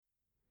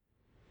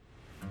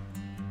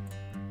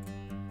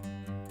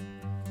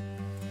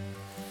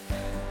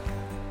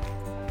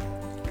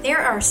There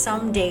are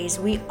some days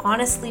we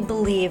honestly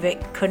believe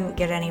it couldn't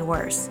get any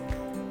worse.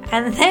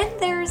 And then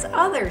there's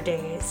other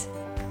days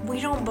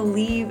we don't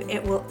believe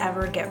it will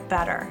ever get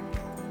better.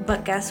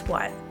 But guess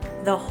what?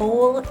 The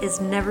hole is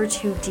never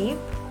too deep.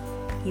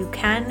 You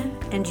can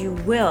and you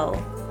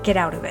will get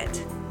out of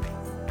it.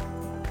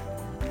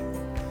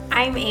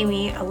 I'm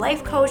Amy, a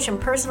life coach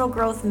and personal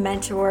growth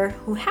mentor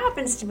who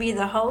happens to be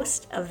the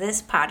host of this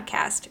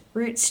podcast,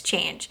 Roots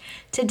Change.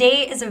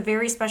 Today is a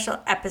very special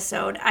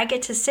episode. I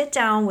get to sit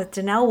down with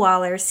Danelle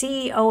Waller,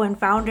 CEO and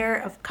founder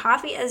of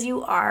Coffee As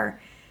You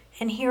Are,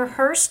 and hear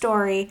her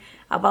story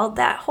about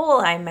that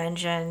hole I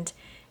mentioned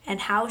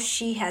and how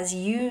she has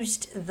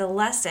used the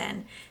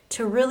lesson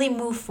to really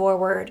move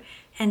forward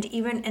and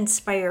even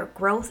inspire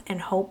growth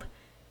and hope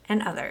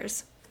in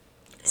others.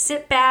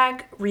 Sit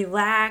back,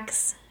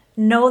 relax.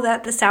 Know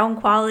that the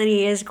sound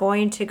quality is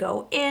going to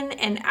go in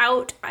and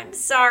out. I'm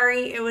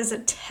sorry, it was a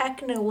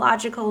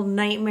technological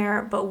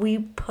nightmare, but we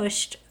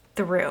pushed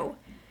through.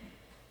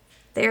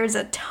 There's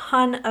a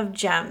ton of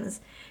gems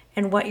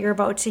in what you're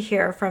about to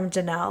hear from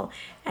Danelle,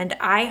 and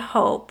I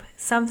hope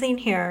something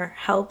here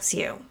helps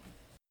you.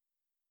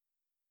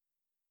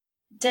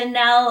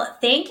 Danelle,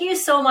 thank you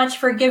so much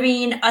for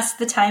giving us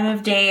the time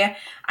of day.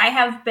 I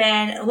have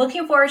been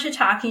looking forward to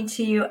talking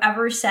to you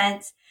ever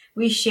since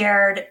we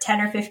shared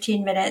 10 or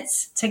 15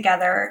 minutes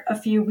together a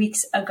few weeks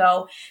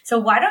ago. So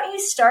why don't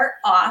you start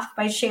off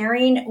by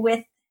sharing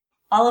with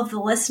all of the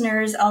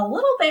listeners a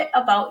little bit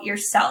about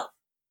yourself?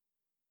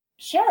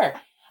 Sure.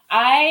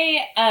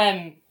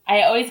 I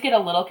always get a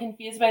little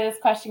confused by this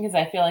question because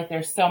I feel like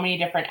there's so many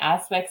different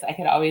aspects I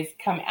could always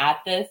come at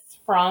this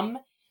from.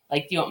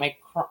 Like, do you want my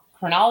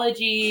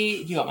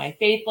chronology? Do you want my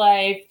faith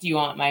life? Do you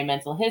want my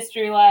mental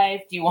history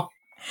life? Do you want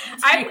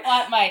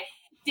my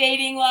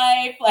dating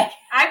life? Like,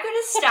 I'm going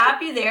to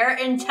stop you there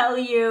and tell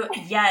you,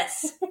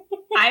 yes,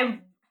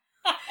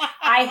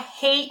 I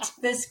hate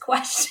this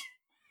question.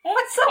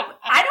 So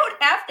I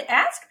don't have to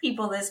ask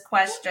people this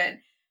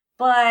question,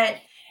 but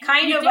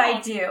kind of I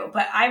do.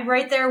 But I'm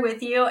right there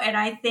with you, and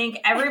I think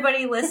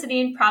everybody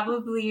listening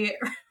probably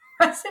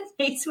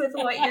resonates with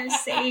what you're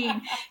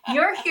saying.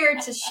 You're here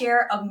to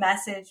share a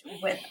message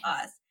with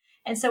us.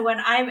 And so when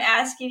I'm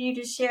asking you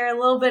to share a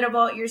little bit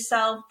about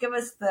yourself, give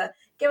us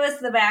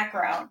the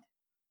background.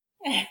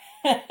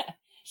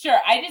 Sure.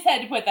 I just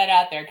had to put that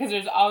out there because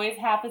there's always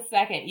half a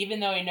second, even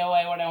though I know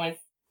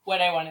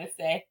what I want to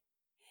say.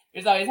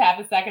 There's always half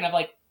a second of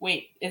like,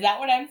 wait, is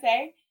that what I'm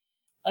saying?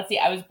 Let's see.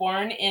 I was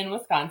born in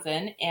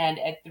Wisconsin, and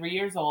at 3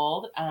 years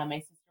old, my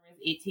sister was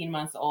 18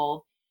 months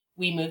old.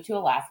 We moved to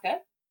Alaska.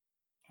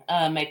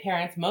 My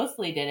parents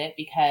mostly did it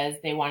because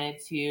they wanted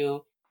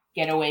to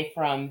get away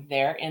from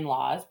their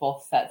in-laws,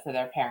 both sets of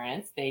their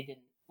parents. They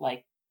didn't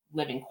like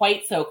living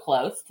quite so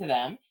close to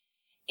them.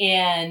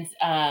 And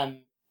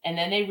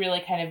then they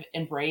really kind of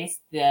embraced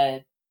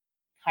the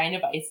kind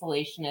of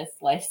isolationist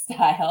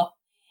lifestyle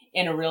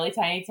in a really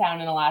tiny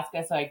town in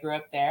Alaska. So I grew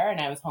up there, and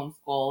I was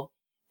homeschooled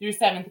through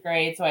 7th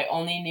grade. So I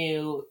only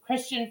knew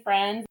Christian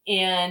friends.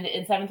 And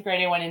in 7th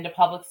grade, I went into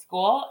public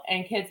school,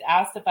 and kids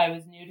asked if I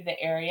was new to the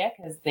area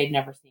because they'd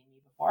never seen me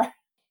before.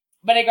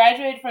 But I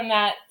graduated from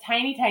that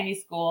tiny, tiny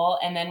school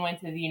and then went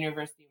to the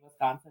University of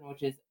Wisconsin,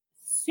 which is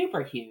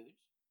super huge.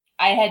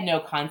 I had no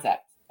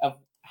concept of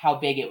how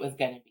big it was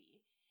going to be.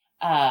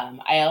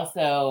 I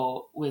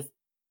also was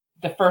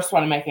the first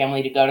one in my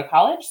family to go to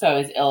college, so I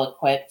was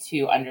ill-equipped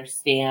to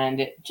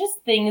understand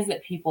just things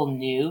that people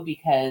knew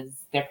because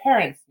their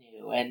parents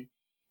knew and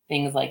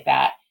things like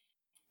that.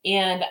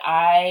 And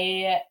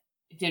I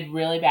did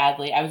really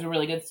badly. I was a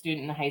really good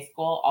student in high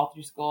school, all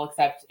through school,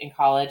 except in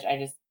college, I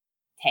just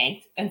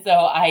tanked. And so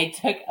I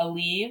took a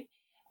leave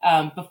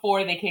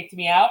before they kicked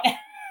me out.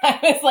 I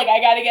was like, I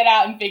got to get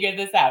out and figure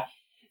this out.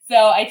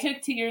 So I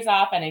took 2 years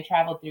off, and I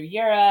traveled through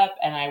Europe,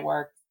 and I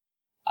worked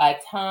a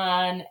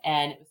ton,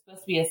 and it was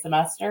supposed to be a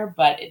semester,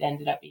 but it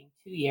ended up being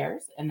 2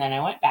 years. And then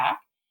I went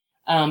back.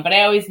 But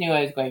I always knew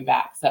I was going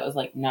back. So that was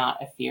like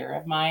not a fear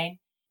of mine.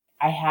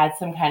 I had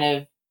some kind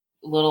of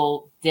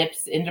little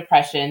dips in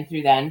depression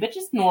through then, but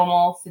just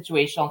normal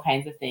situational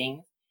kinds of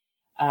things.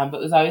 But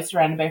was always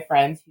surrounded by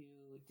friends who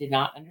did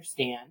not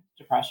understand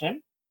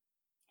depression.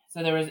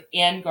 So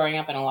and growing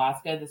up in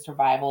Alaska, the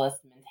survivalist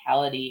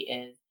mentality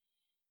is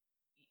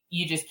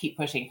you just keep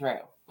pushing through.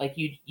 Like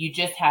you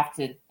just have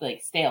to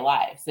like stay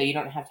alive. So you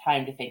don't have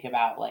time to think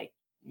about like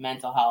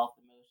mental health,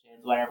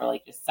 emotions, whatever,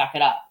 like just suck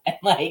it up and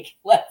like,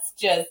 let's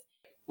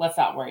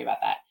not worry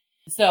about that.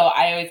 So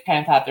I always kind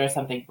of thought there was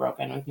something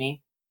broken with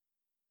me.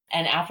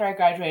 And after I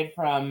graduated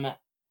from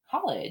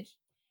college,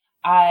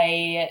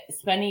 I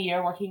spent a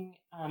year working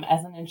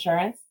as an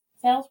insurance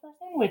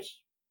salesperson, which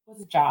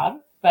was a job,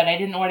 but I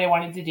didn't know what I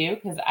wanted to do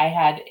because I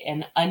had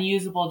an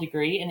unusable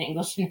degree in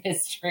English and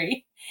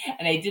history,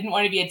 and I didn't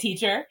want to be a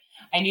teacher.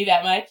 I knew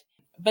that much.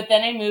 But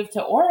then I moved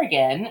to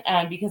Oregon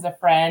because a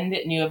friend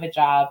knew of a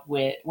job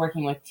with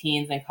working with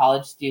teens and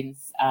college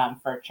students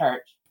for a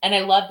church. And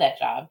I loved that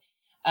job.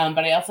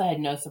 But I also had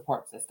no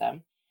support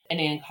system. And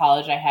in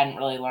college, I hadn't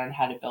really learned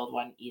how to build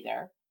one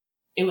either.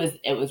 It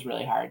was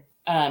really hard.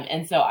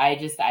 And so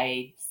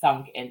I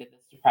sunk into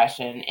this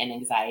depression and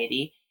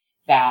anxiety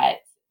that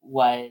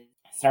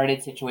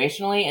started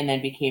situationally and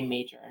then became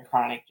major and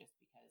chronic, just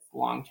because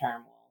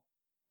long-term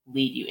will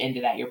lead you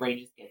into that. Your brain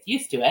just gets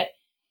used to it.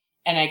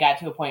 And I got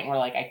to a point where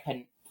like I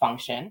couldn't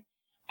function.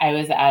 I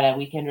was at a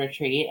weekend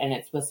retreat and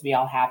it's supposed to be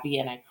all happy,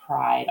 and I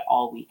cried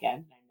all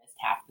weekend. I missed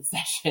half the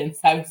sessions.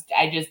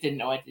 I just didn't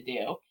know what to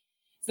do.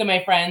 So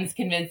my friends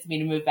convinced me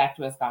to move back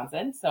to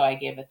Wisconsin. So I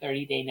gave a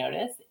 30-day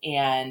notice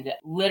and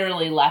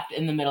literally left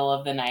in the middle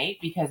of the night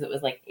because it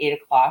was like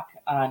 8:00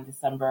 on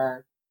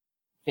December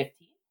 15th.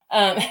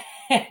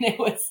 And it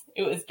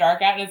was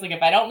dark out, and it's like,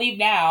 if I don't leave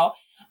now,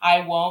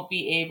 I won't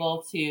be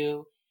able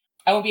to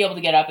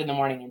get up in the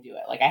morning and do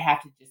it. Like, I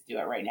have to just do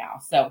it right now.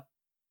 So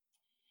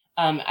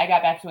I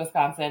got back to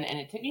Wisconsin, and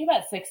it took me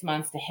about 6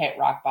 months to hit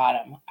rock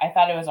bottom. I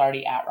thought I was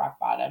already at rock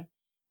bottom.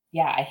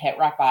 Yeah, I hit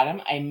rock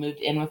bottom. I moved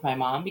in with my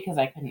mom because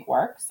I couldn't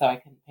work, so I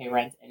couldn't pay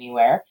rent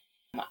anywhere.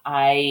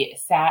 I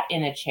sat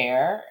in a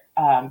chair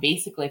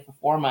basically for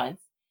 4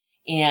 months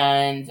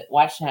and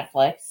watched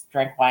Netflix,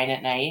 drank wine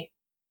at night,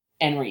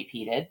 and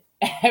repeated.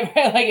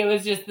 Like, it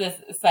was just this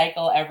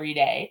cycle every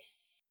day.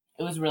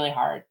 It was really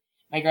hard.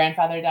 My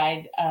grandfather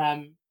died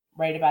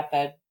right about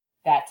that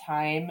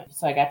time,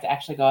 so I got to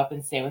actually go up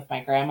and stay with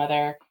my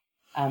grandmother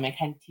and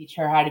kind of teach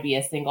her how to be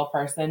a single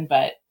person,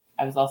 but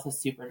I was also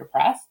super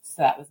depressed,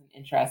 so that was an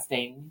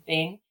interesting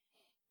thing.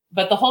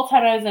 But the whole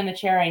time I was in the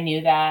chair, I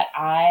knew that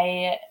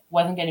I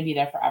wasn't going to be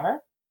there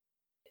forever.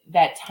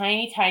 That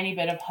tiny, tiny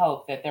bit of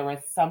hope that there was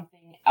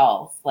something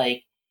else,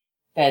 like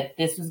that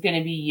this was going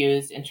to be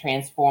used and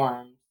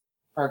transformed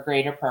for a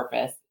greater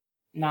purpose.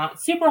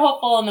 Not super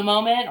hopeful in the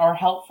moment or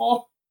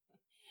helpful,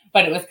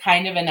 but it was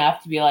kind of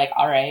enough to be like,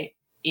 all right,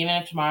 even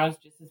if tomorrow's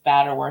just as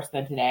bad or worse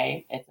than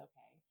today, it's okay.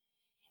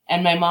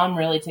 And my mom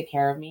really took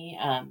care of me,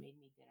 made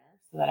me dinner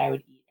so that I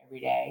would eat every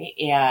day.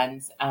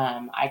 And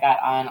I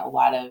got on a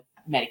lot of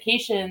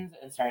medications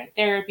and started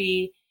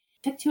therapy.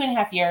 It took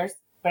 2.5 years,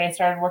 but I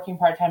started working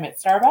part-time at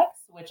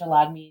Starbucks, which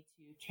allowed me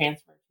to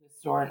transfer to a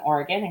store in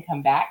Oregon and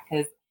come back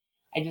because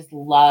I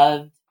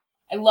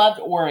loved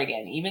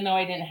Oregon. Even though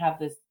I didn't have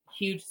this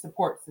huge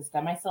support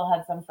system, I still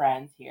had some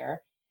friends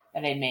here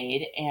that I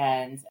made.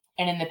 And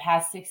in the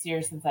past 6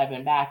 years since I've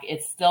been back,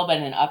 it's still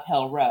been an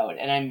uphill road.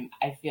 And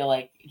I feel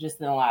like just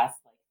in the last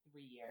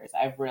 3 years,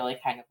 I've really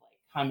kind of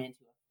come into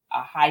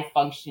a high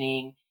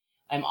functioning.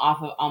 I'm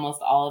off of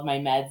almost all of my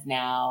meds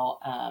now.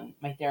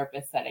 My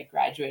therapist said I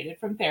graduated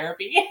from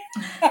therapy.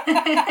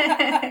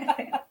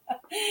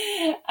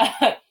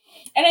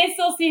 And I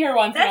still see her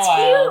once in a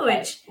while.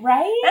 That's huge.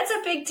 Right? That's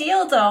a big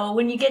deal, though,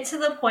 when you get to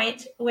the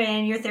point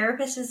when your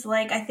therapist is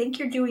like, I think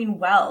you're doing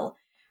well.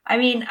 I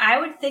mean, I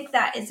would think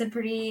that is a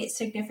pretty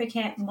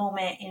significant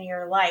moment in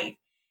your life.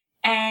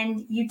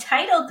 And you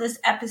titled this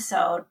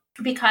episode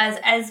because,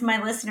 as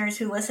my listeners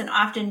who listen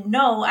often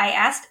know,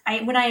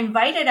 when I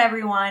invited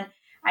everyone,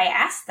 I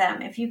asked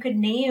them if you could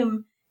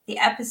name the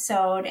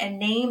episode and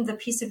name the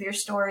piece of your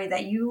story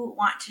that you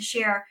want to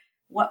share,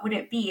 what would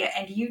it be?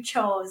 And you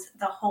chose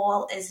The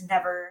Hole Is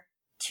Never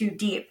Too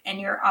Deep. And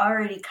you're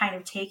already kind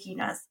of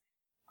taking us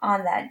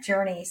on that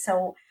journey.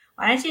 So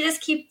why don't you just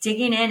keep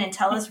digging in and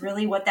tell us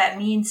really what that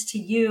means to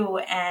you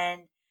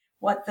and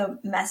what the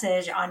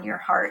message on your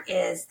heart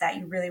is that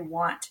you really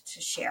want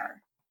to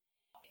share.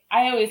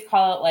 I always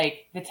call it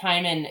like the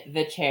time in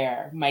the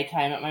chair, my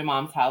time at my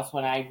mom's house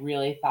when I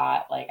really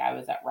thought like I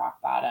was at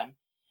rock bottom.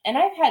 And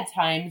I've had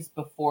times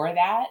before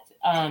that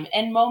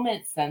and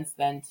moments since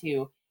then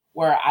too,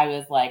 where I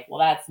was like, well,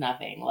 that's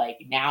nothing. Like,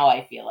 now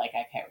I feel like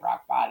I've hit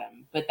rock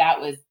bottom. But that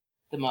was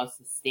the most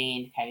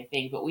sustained kind of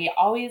thing. But we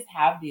always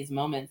have these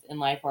moments in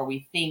life where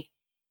we think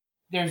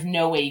there's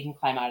no way you can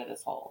climb out of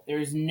this hole.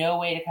 There's no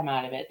way to come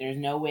out of it. There's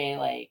no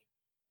way,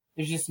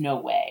 there's just no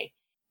way.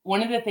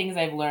 One of the things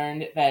I've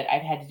learned that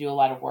I've had to do a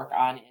lot of work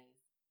on is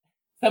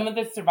some of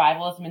the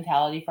survivalist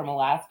mentality from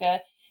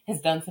Alaska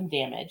has done some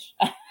damage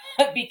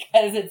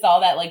because it's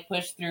all that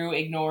push through,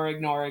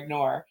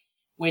 ignore,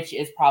 which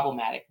is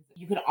problematic.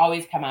 You can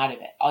always come out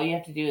of it. All you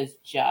have to do is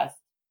just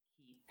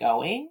keep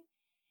going.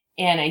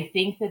 And I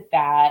think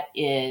that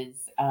is,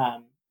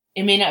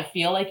 it may not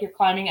feel like you're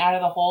climbing out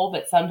of the hole,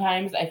 but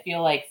sometimes I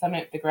feel like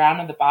the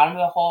ground at the bottom of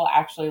the hole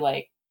actually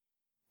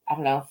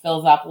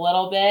fills up a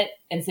little bit.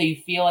 And so you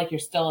feel like you're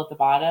still at the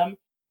bottom,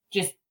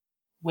 just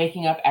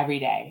waking up every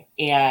day.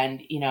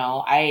 And,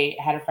 I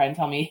had a friend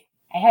tell me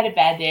I had a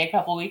bad day a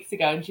couple weeks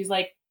ago, and she's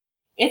like,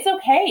 it's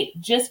okay.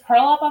 Just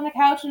curl up on the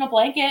couch in a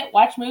blanket,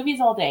 watch movies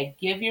all day,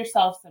 give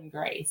yourself some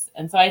grace.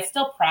 And so I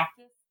still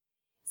practice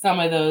some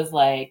of those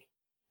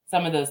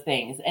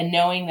things, and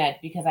knowing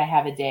that because I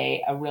have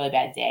a really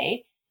bad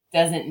day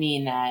doesn't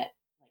mean that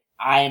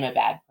I am a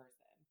bad person.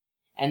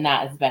 And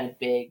that has been a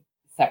big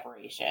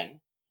separation.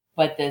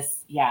 But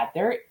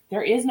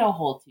there is no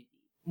hole too deep.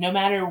 No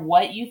matter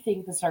what you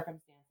think the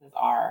circumstances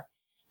are,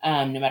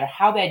 no matter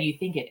how bad you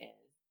think it is,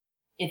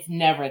 it's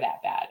never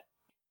that bad.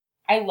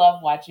 I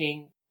love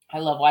watching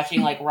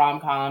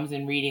rom-coms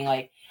and reading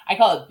I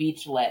call it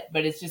beach lit,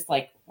 but it's just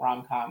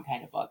rom-com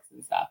kind of books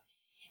and stuff.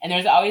 And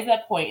there's always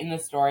that point in the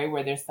story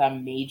where there's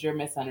some major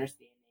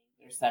misunderstanding.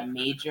 There's some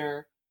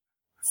major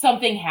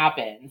something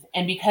happens.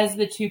 And because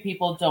the two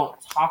people don't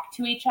talk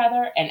to each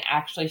other and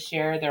actually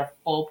share their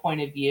full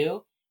point of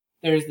view,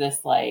 there's this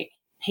like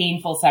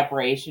painful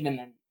separation and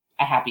then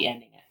a happy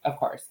ending. Of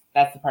course,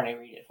 that's the part I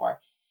read it for.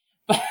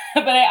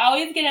 But I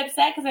always get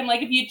upset because I'm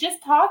like, if you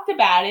just talked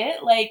about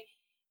it, like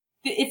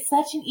it's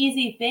such an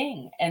easy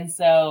thing. And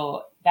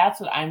so that's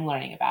what I'm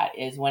learning about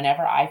is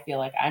whenever I feel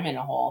like I'm in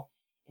a hole,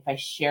 if I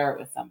share it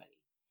with somebody,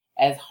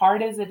 as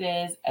hard as it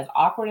is, as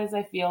awkward as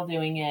I feel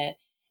doing it,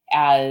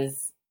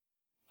 as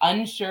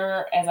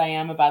unsure as I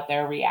am about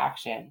their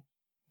reaction,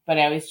 but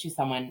I always choose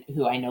someone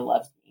who I know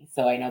loves me.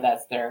 So I know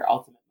that's their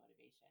ultimate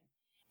motivation.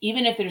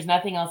 Even if there's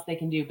nothing else they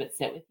can do but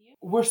sit with you,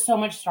 we're so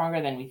much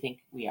stronger than we think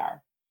we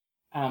are.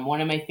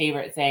 One of my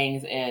favorite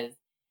sayings is,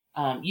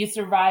 you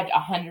survived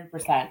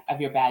 100%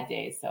 of your bad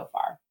days so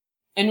far.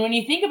 And when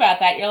you think about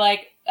that, you're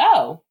like,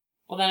 oh,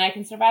 well, then I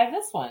can survive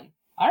this one.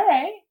 All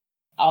right.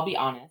 I'll be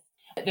honest.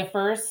 The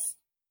first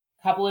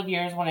couple of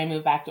years when I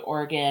moved back to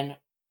Oregon,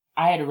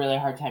 I had a really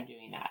hard time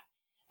doing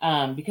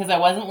that because I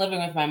wasn't living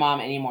with my mom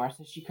anymore.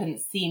 So she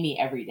couldn't see me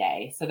every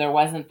day. So there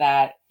wasn't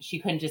that she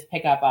couldn't just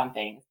pick up on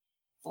things.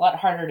 It's a lot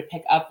harder to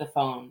pick up the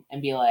phone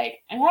and be like,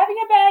 I'm having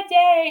a bad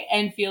day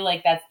and feel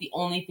like that's the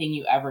only thing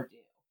you ever do.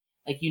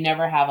 Like you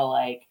never have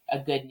a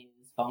good news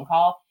phone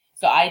call.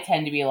 So I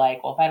tend to be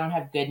like, well, if I don't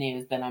have good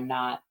news, then I'm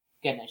not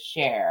going to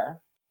share,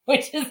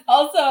 which is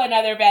also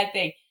another bad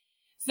thing.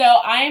 So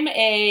I'm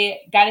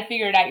got to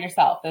figure it out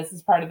yourself. This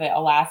is part of the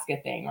Alaska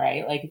thing,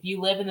 right? Like if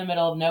you live in the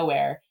middle of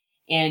nowhere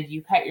and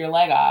you cut your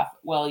leg off,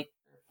 well, your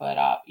foot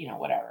up,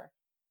 whatever.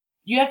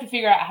 You have to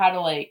figure out how to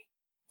like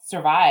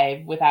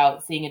survive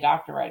without seeing a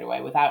doctor right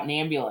away, without an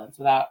ambulance,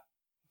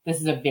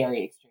 this is a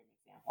very extreme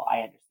example.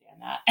 I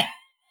understand that.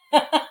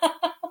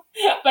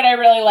 But I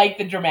really like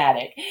the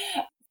dramatic.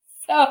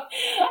 So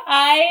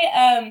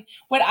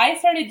what I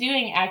started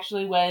doing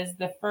actually was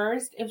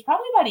it was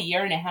probably about a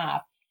year and a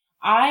half.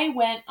 I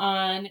went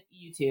on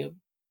YouTube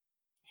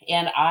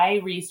and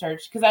I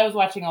researched because I was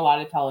watching a lot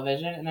of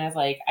television and I was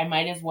like, I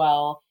might as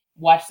well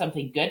watch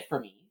something good for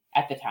me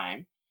at the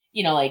time,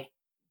 like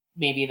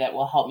maybe that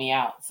will help me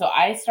out. So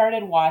I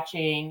started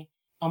watching,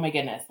 oh my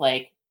goodness,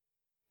 like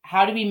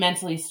how to be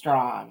mentally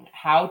strong,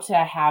 how to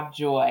have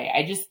joy.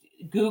 I just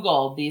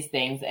Googled these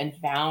things and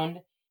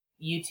found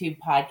YouTube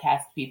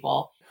podcast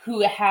people who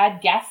had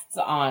guests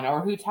on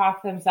or who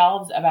talked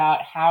themselves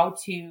about how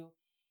to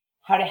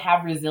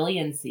have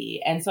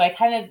resiliency. And so I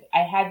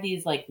had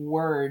these like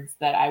words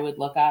that I would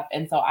look up.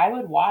 And so I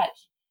would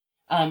watch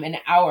an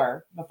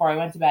hour before I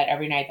went to bed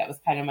every night. That was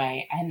kind of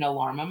I had an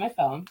alarm on my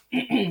phone.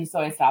 So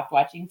I stopped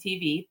watching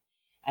TV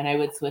and I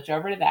would switch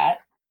over to that.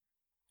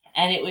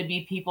 And it would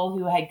be people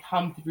who had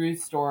come through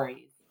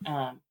stories.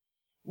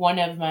 One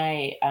of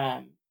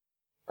my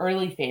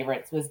early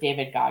favorites was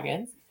David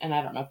Goggins. And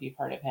I don't know if you've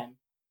heard of him.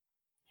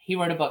 He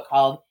wrote a book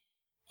called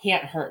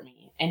Can't Hurt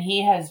Me. And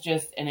he has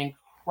just an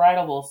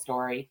incredible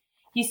story.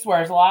 He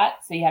swears a lot.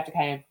 So you have to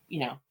kind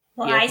of,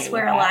 well, I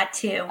swear a lot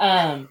too.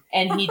 And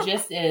he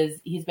just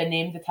he's been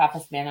named the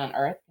toughest man on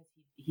earth.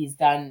 He's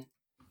done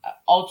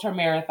ultra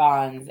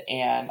marathons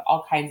and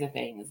all kinds of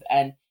things.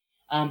 And,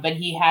 but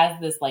he has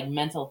this like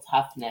mental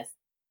toughness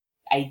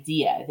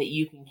idea that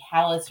you can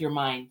callous your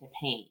mind to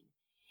pain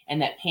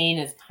and that pain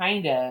is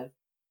kind of,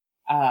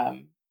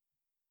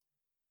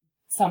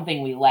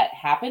 something we let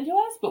happen to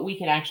us, but we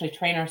can actually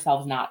train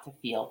ourselves not to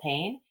feel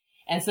pain.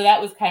 And so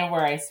that was kind of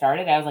where I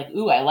started. I was like,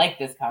 ooh, I like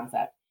this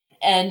concept.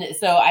 And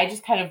so I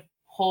just kind of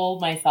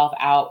pulled myself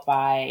out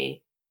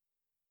by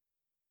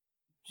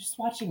just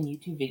watching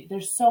YouTube videos.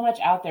 There's so much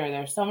out there.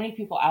 There's so many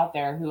people out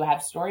there who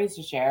have stories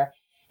to share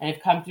and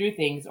have come through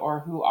things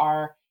or who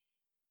are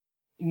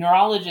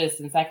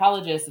neurologists and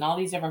psychologists and all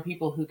these different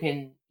people who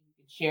can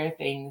share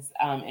things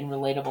in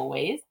relatable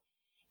ways.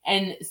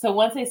 And so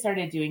once I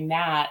started doing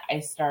that,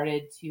 I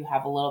started to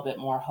have a little bit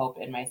more hope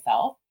in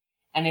myself.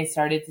 And I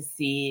started to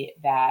see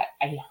that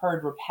I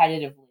heard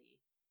repetitively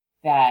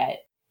that,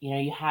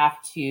 you have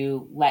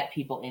to let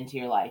people into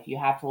your life. You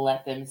have to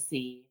let them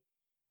see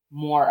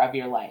more of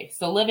your life.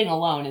 So living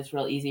alone is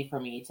real easy for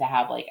me to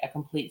have like a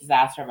complete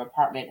disaster of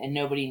apartment and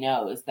nobody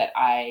knows that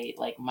I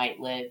like might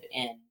live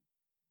in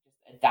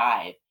just a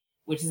dive,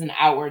 which is an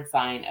outward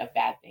sign of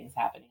bad things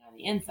happening on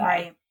the inside.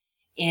 Right.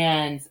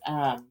 And,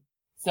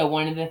 so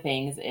one of the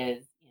things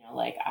is,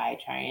 like I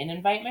try and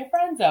invite my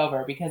friends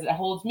over because it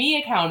holds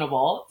me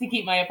accountable to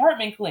keep my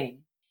apartment clean.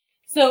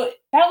 So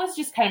that was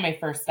just kind of my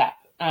first step.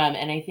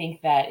 And I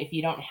think that if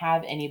you don't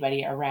have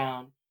anybody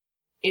around,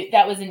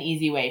 that was an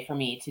easy way for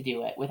me to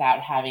do it without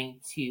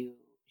having to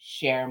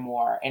share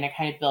more. And it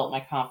kind of built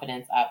my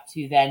confidence up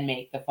to then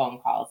make the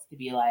phone calls to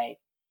be like,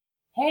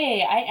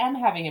 hey, I am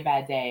having a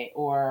bad day.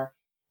 Or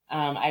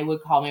I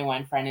would call my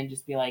one friend and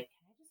just be like,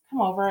 can I just come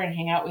over and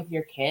hang out with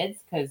your kids?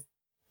 Because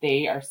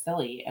they are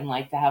silly and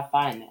like to have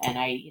fun. And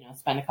I,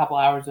 spend a couple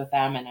hours with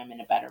them and I'm in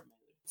a better mood.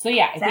 So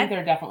yeah, I think there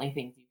are definitely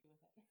things you do with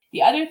it.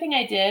 The other thing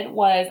I did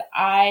was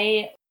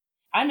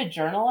I'm a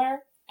journaler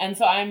And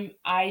so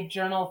I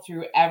journal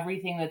through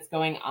everything that's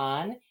going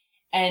on,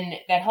 and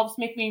that helps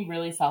make me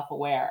really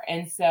self-aware.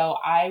 And so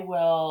I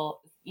will,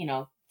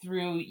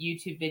 through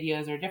YouTube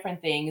videos or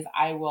different things,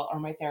 or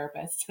my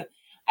therapist,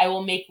 I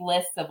will make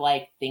lists of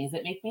like things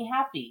that make me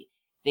happy,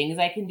 things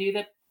I can do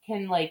that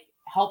can like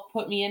help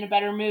put me in a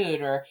better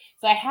mood.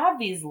 So I have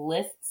these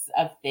lists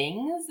of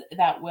things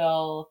that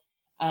will,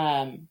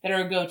 that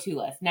are a go-to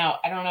list. Now,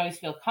 I don't always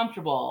feel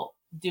comfortable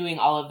doing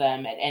all of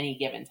them at any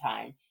given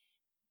time,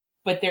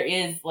 but there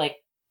is like,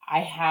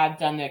 I have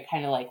done the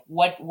kind of like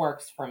what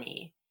works for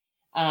me.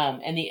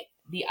 And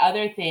the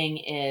other thing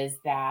is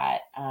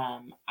that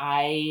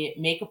I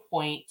make a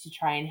point to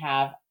try and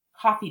have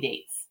coffee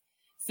dates.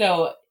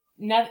 So,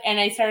 and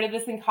I started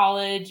this in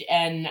college,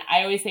 and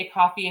I always say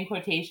coffee in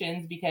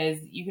quotations because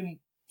you can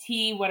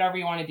tea, whatever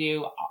you want to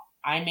do.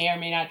 I may or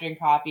may not drink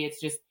coffee. It's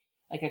just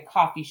like a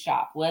coffee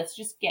shop. Let's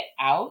just get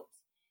out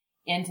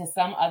into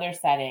some other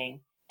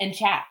setting and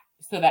chat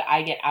so that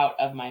I get out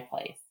of my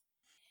place.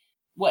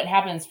 What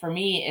happens for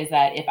me is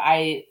that if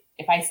I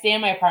stay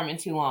in my apartment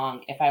too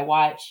long, if I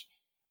watch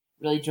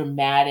really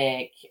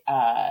dramatic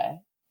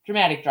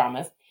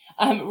dramas,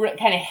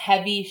 kind of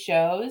heavy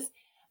shows,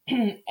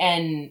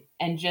 and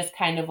just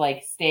kind of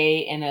like stay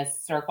in a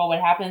circle, what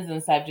happens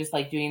instead of just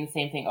like doing the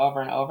same thing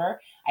over and over,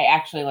 I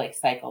actually like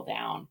cycle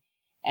down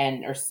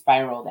or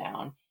spiral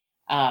down.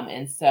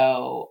 And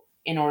so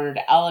in order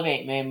to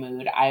elevate my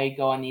mood, I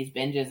go on these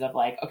binges of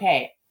like,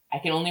 okay, I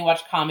can only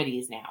watch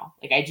comedies now.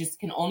 Like I just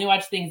can only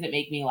watch things that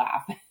make me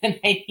laugh, and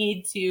I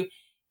need to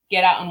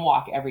get out and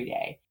walk every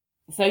day.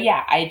 So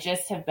yeah, I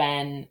just have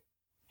been,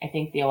 I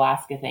think the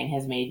Alaska thing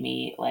has made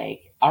me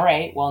like, all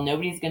right, well,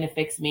 nobody's going to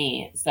fix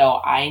me. So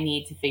I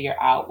need to figure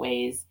out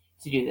ways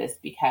to do this,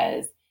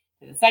 because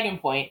to the second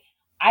point,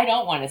 I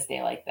don't want to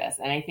stay like this.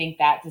 And I think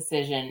that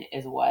decision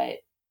is what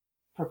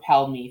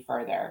propelled me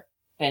further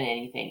than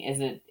anything,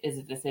 is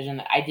a decision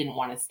that I didn't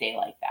want to stay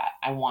like that.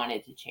 I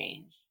wanted to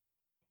change.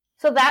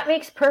 So that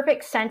makes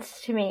perfect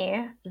sense to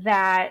me,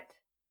 that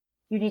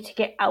you need to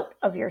get out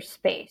of your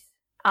space.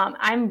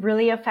 I'm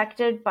really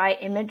affected by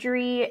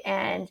imagery,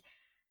 and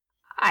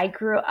I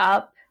grew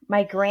up,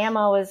 my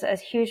grandma was a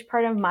huge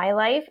part of my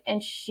life,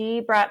 and she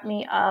brought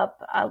me up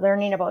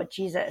learning about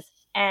Jesus.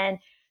 And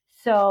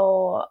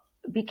so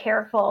be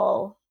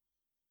careful,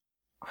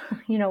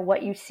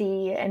 what you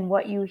see and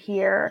what you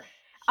hear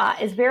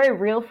is very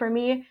real for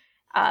me.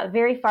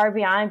 Very far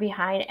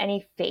behind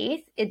any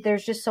faith.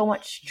 There's just so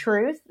much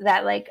truth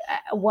that like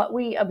what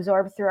we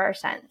absorb through our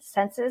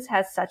senses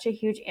has such a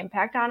huge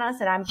impact on us.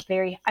 And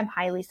I'm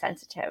highly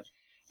sensitive.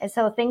 And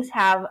so things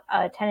have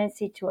a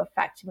tendency to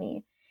affect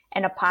me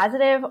in a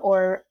positive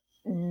or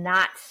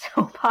not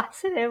so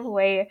positive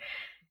way.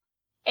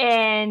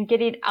 And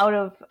getting out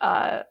of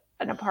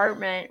an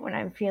apartment when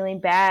I'm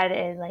feeling bad,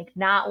 and like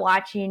not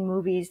watching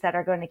movies that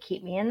are going to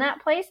keep me in that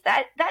place.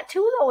 That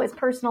too, though, is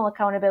personal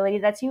accountability.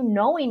 That's you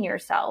knowing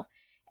yourself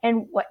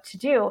and what to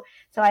do.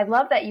 So I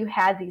love that you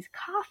had these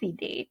coffee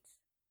dates.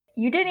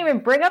 You didn't even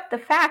bring up the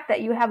fact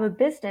that you have a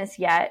business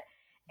yet,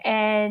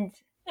 and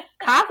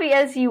coffee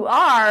as you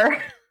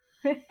are.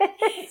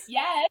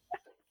 Yes.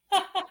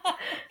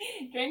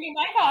 Drinking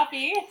my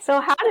coffee. So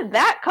how did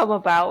that come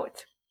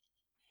about?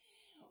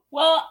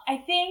 Well, I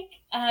think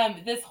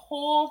this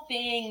whole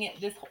thing,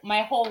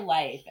 my whole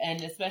life, and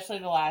especially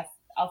the last,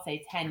 I'll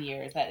say 10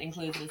 years, that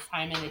includes this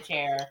time in the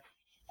chair,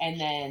 and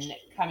then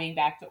coming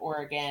back to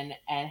Oregon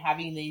and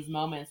having these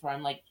moments where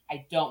I'm like,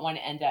 I don't want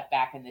to end up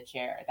back in the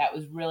chair. That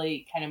was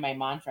really kind of my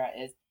mantra,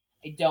 is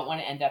I don't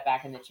want to end up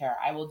back in the chair.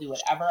 I will do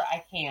whatever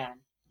I can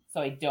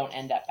so I don't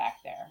end up back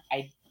there.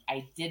 I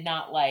did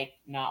not like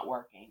not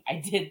working.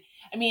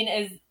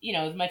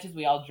 As much as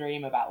we all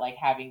dream about like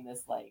having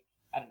this like,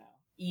 I don't know,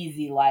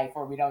 easy life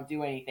where we don't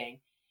do anything,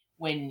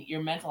 when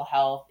your mental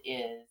health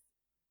is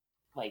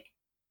like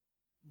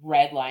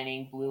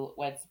redlining,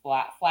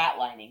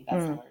 flatlining,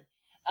 that's the word.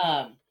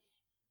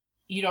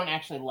 You don't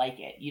actually like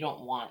it. You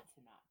don't want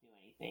to not do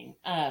anything.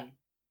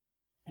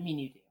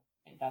 You do.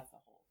 And that's the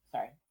whole,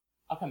 sorry,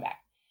 I'll come back.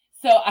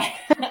 So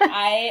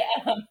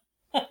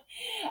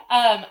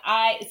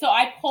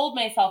I pulled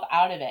myself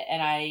out of it,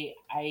 and I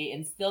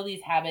instilled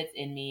these habits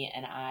in me,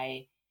 and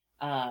I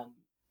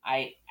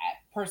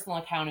personal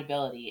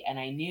accountability, and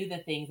I knew the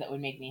things that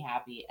would make me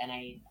happy, and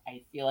I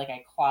feel like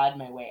I clawed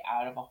my way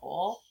out of a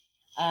hole.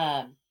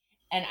 And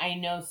I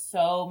know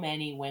so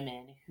many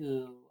women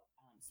who,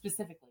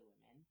 specifically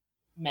women,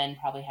 men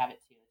probably have it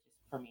too.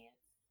 Just for me,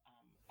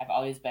 I've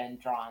always been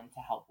drawn to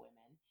help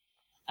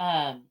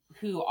women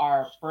who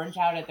are burnt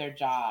out at their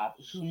job,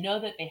 who know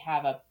that they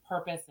have a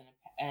purpose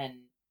and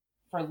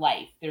for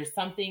life. There's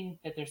something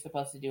that they're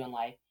supposed to do in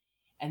life,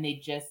 and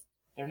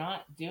they're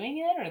not doing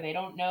it, or they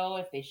don't know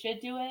if they should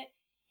do it.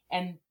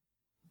 And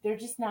they're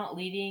just not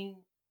leading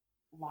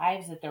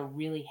lives that they're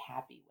really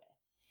happy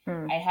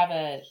with. I have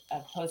a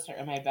poster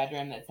in my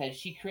bedroom that says,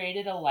 she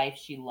created a life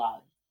she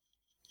loves.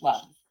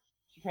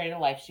 She created a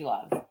life she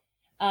loves.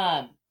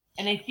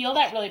 And I feel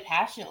that really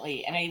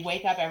passionately. And I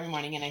wake up every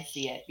morning and I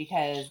see it,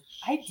 because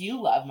I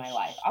do love my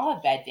life. I'll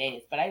have bad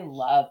days, but I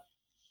love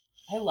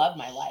I love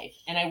my life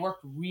and I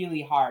worked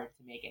really hard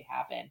to make it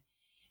happen.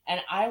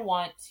 And I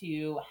want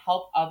to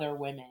help other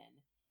women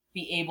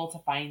be able to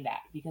find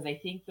that, because I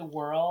think the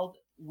world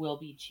will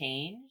be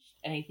changed.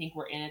 And I think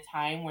we're in a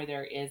time where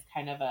there is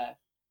kind of an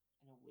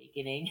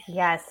awakening.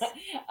 Yes.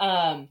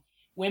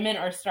 Women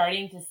are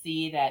starting to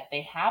see that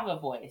they have a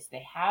voice,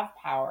 they have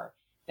power,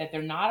 that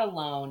they're not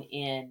alone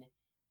in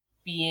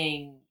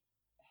being,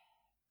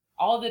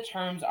 all the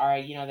terms are,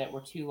 that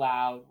we're too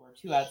loud, we're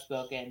too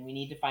outspoken, we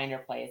need to find our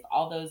place,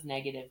 all those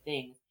negative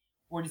things.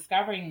 We're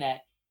discovering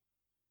that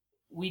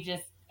we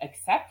just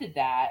accepted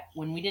that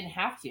when we didn't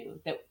have to,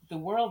 that the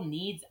world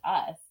needs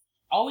us,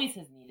 always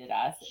has needed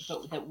us,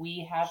 but that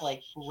we have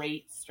like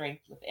great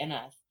strength within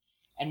us.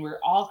 And we're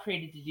all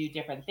created to do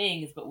different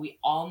things, but we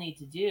all need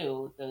to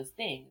do those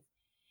things.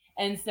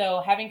 And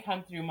so having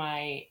come through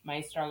my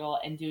struggle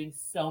and doing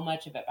so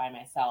much of it by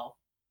myself,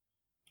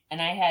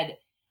 and I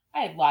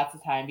had lots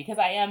of time, because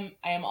I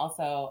am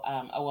also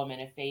a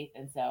woman of faith.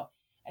 And so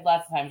I had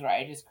lots of times where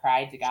I just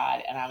cried to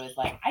God and I was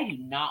like, I do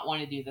not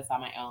want to do this on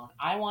my own.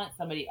 I want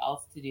somebody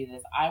else to do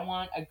this. I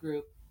want a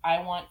group.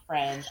 I want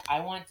friends.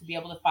 I want to be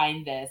able to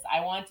find this.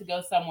 I want to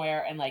go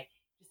somewhere and like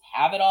just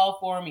have it all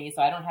for me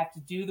so I don't have to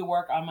do the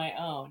work on my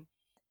own.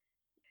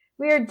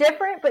 We are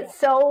different, but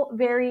so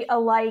very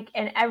alike.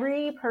 And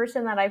every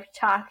person that I've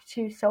talked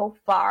to so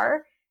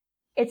far,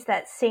 it's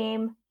that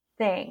same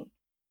thing.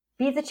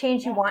 Be the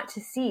change you want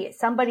to see.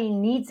 Somebody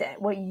needs it.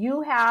 What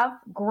you have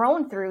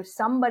grown through,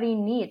 somebody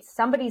needs.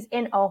 Somebody's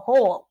in a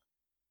hole.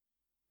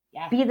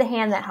 Yeah. Be the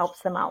hand that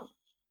helps them out.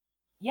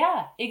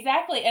 Yeah,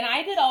 exactly. And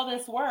I did all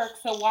this work,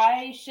 so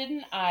why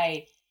shouldn't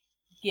I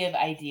give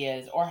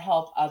ideas or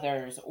help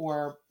others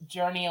or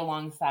journey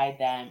alongside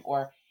them?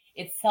 Or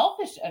it's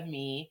selfish of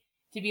me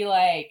to be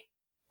like,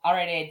 all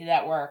right, I did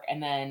that work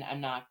and then I'm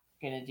not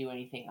going to do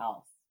anything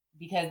else,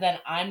 because then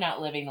I'm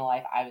not living the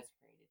life I was created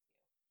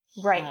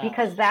to. Right,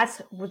 because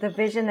that's the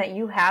vision that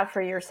you have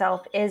for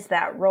yourself, is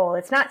that role.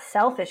 It's not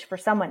selfish for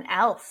someone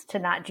else to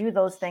not do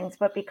those things,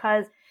 but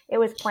because it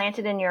was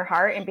planted in your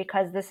heart and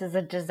because this is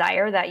a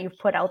desire that you've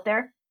put out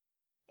there,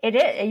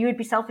 you would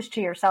be selfish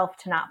to yourself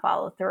to not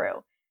follow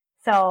through.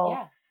 So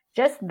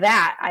just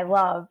that I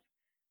love.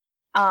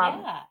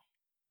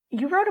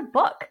 You wrote a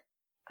book.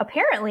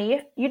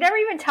 Apparently, you never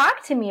even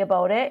talked to me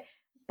about it,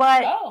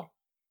 but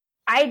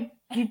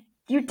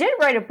you did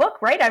write a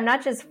book, right? I'm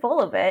not just full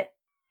of it.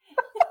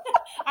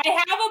 I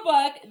have a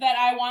book that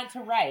I want to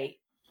write.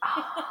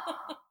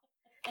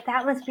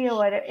 That must be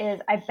what it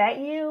is. I bet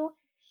you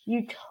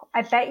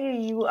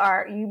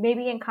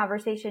maybe in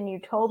conversation you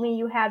told me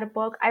you had a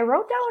book. I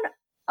wrote down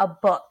a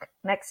book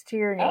next to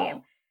your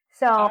name.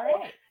 So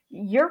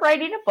you're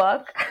writing a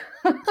book.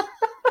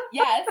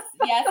 Yes,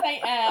 I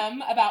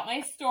am, about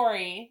my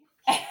story.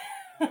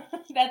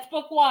 That's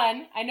book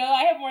one. I know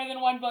I have more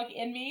than one book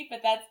in me, but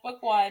that's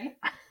book one.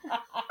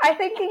 I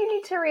think you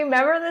need to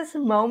remember this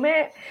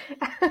moment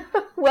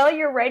while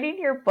you're writing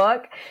your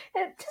book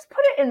and just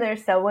put it in there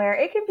somewhere.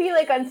 It could be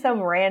like on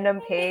some random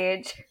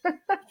page.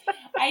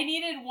 I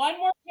needed one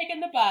more kick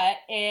in the butt,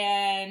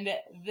 and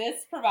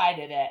this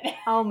provided it.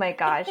 Oh my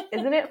gosh.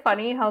 Isn't it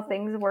funny how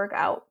things work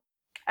out?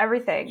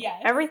 Everything.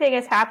 Yes. Everything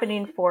is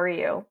happening for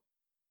you.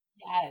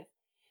 Yes.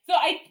 So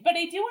I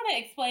do want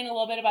to explain a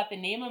little bit about the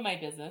name of my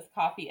business,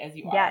 Coffee As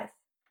You Are.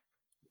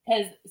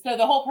 Yes. Because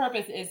the whole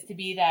purpose is to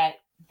be that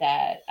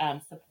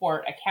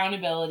support,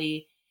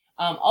 accountability,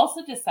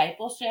 also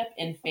discipleship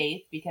in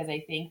faith, because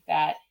I think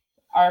that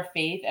our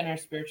faith and our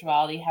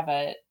spirituality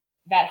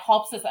that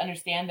helps us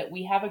understand that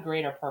we have a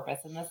greater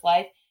purpose in this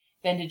life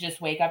than to just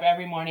wake up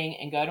every morning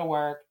and go to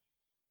work,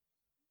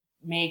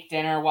 make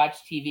dinner, watch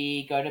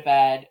TV, go to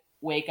bed,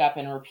 wake up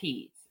and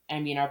repeat.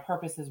 I mean, our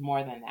purpose is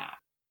more than that.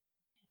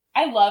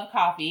 I love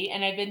coffee,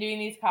 and I've been doing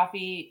these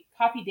coffee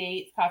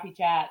dates, coffee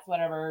chats,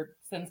 whatever,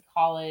 since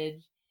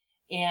college.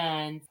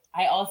 And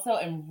I also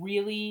am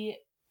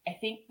I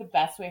think the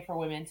best way for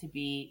women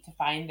to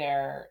find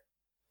their,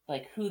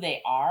 like, who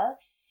they are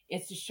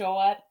is to show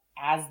up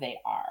as they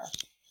are.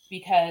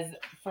 Because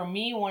for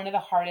me, one of the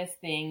hardest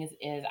things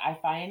is I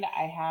find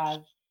I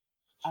have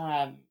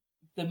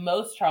the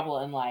most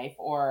trouble in life,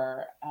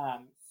 or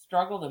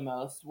struggle the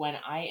most, when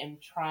I am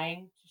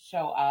trying to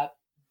show up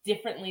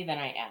differently than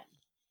I am.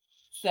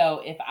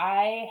 So if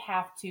I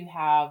have to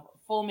have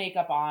full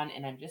makeup on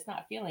and I'm just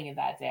not feeling it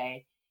that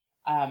day,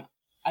 I'm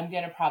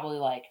going to probably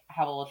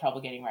have a little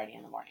trouble getting ready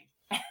in the morning.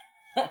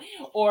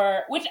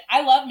 Which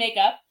I love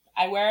makeup.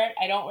 I wear it.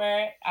 I don't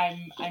wear it.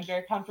 I'm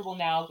very comfortable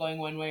now going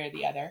one way or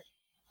the other.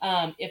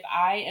 If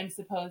I am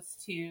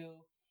supposed to,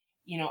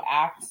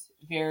 act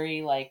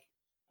very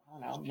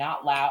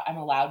not loud. I'm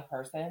a loud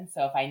person.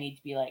 So if I need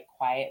to be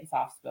quiet and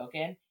soft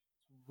spoken,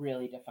 it's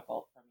really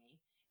difficult for me.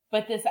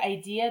 But this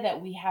idea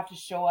that we have to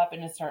show up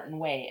in a certain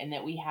way and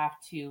that we have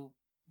to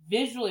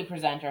visually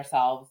present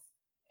ourselves,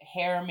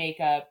 hair,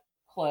 makeup,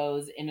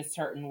 clothes in a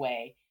certain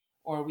way,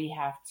 or we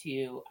have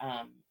to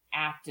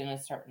act in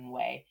a certain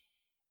way,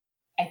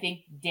 I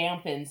think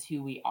dampens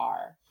who we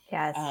are.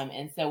 Yes.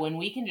 And so when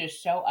we can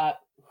just show up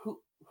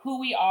who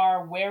we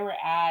are, where we're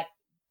at,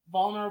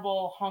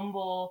 vulnerable,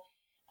 humble,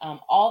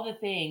 all the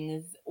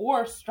things,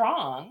 or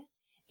strong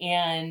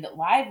and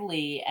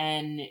lively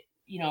and,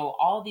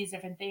 all these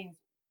different things.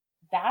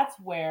 That's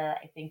where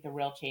I think the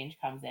real change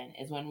comes in,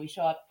 is when we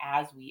show up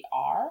as we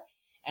are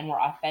and we're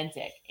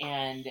authentic,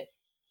 and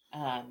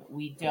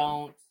we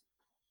don't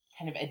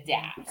kind of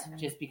adapt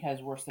just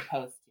because we're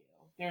supposed to.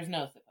 There's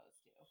no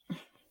supposed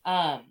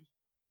to.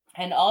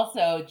 And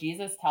also,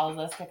 Jesus tells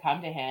us to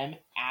come to him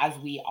as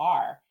we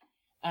are.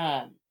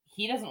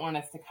 He doesn't want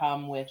us to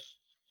come with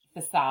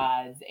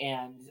facades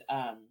and,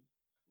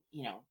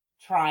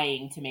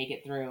 trying to make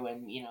it through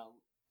and,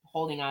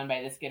 holding on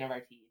by the skin of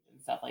our teeth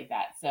and stuff like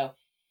that. So,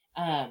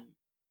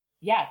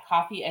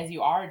 coffee as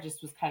you are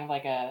just was kind of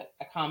like a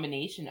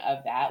combination of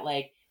that.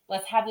 Like,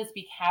 let's have this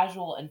be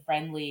casual and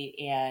friendly,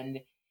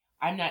 and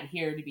I'm not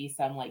here to be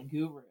some like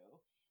guru,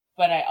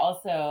 but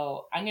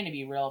I'm going to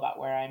be real about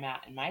where I'm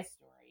at in my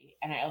story.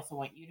 And I also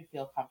want you to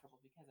feel comfortable,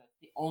 because that's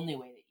the only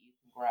way that you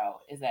can grow,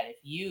 is that if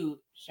you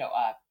show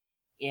up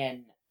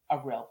in a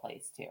real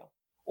place too,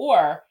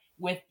 or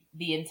with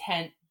the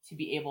intent to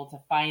be able to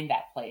find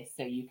that place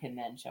so you can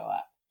then show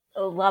up.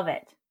 Oh, love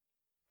it.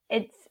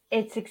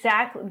 It's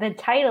exactly, the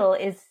title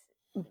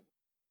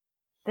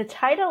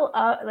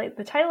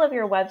of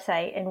your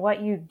website and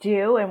what you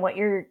do and what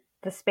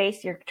the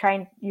space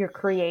you're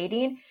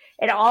creating,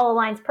 it all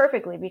aligns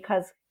perfectly,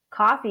 because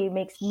coffee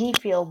makes me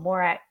feel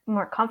more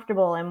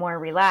comfortable and more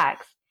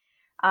relaxed.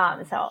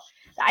 So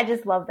I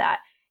just love that.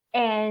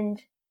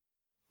 And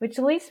which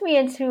leads me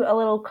into a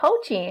little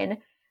coaching,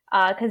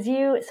 because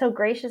you so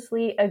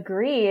graciously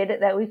agreed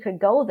that we could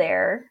go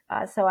there.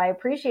 So I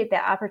appreciate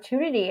that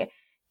opportunity.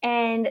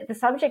 And the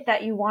subject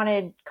that you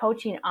wanted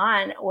coaching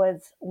on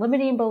was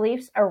limiting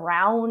beliefs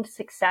around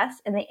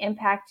success and the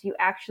impact you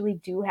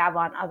actually do have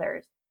on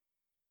others.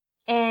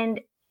 And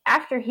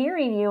after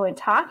hearing you and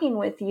talking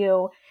with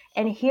you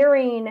and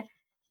hearing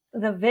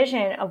the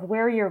vision of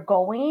where you're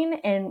going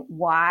and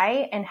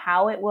why and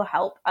how it will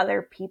help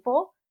other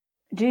people,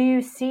 do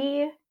you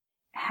see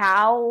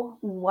how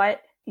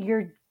what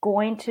you're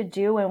going to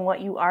do and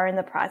what you are in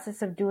the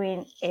process of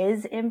doing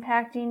is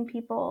impacting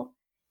people,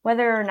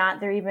 whether or not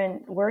they're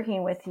even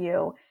working with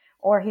you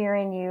or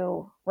hearing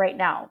you right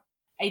now?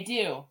 I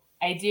do.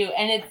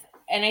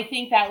 And I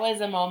think that was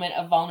a moment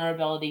of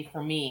vulnerability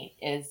for me,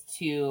 is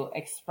to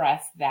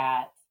express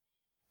that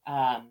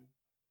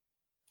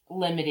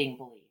limiting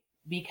belief,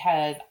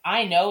 because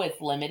I know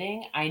it's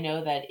limiting. I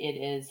know that it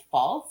is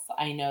false.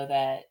 I know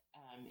that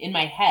in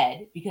my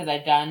head, because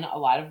I've done a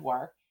lot of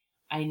work,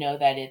 I know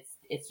that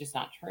it's just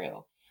not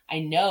true. I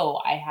know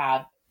I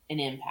have an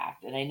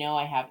impact, and I know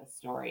I have a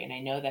story, and I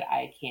know that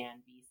I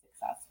can be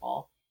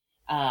successful.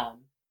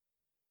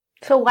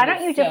 So why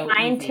don't you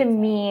define to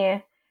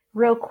me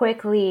real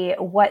quickly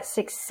what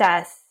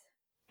success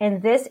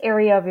in this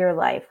area of your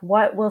life,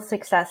 what will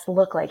success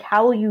look like?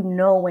 How will you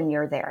know when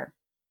you're there?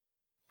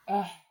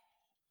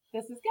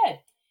 This is good.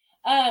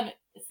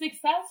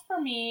 Success for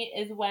me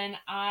is when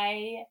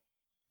I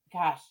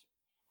have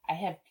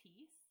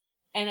peace.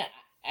 And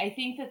I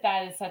think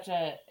that is such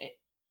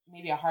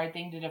maybe a hard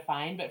thing to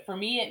define, but for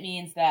me, it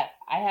means that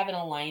I have an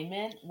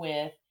alignment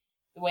with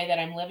the way that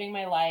I'm living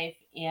my life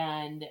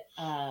and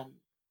the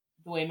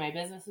way my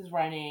business is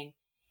running.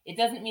 It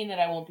doesn't mean that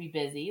I won't be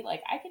busy.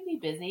 Like, I can be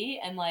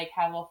busy and like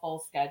have a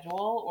full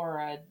schedule or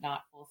a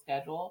not full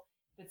schedule,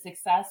 but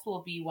success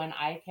will be when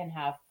I can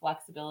have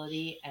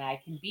flexibility and I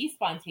can be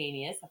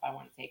spontaneous if I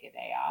want to take a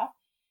day off.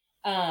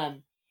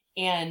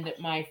 And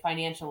my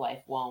financial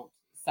life won't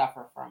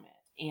suffer from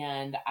it.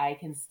 And I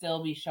can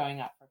still be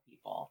showing up for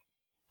people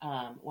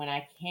when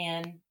I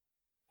can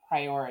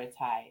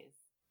prioritize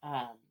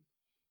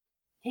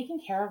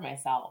taking care of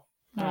myself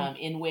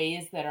in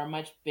ways that are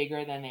much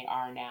bigger than they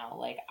are now.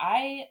 Like,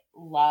 I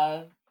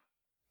love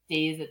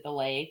days at the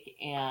lake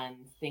and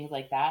things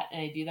like that,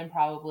 and I do them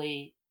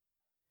probably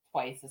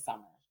twice a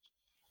summer,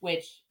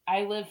 which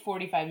I live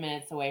 45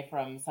 minutes away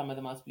from some of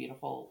the most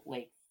beautiful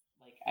lakes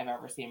like I've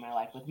ever seen in my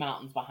life, with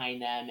mountains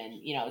behind them, and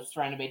it's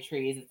surrounded by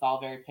trees. It's all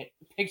very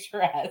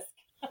picturesque.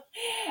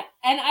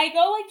 And I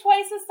go like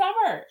twice a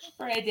summer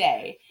for a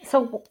day.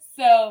 So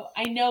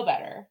I know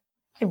better.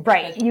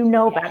 Right.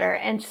 But, better.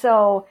 And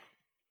so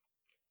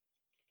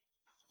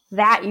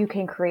that you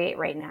can create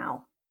right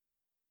now.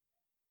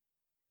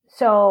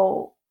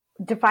 So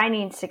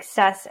defining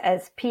success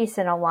as peace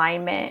and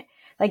alignment,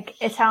 like,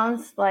 it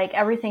sounds like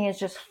everything is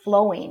just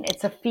flowing.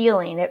 It's a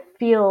feeling. It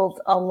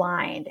feels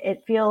aligned.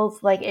 It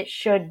feels like it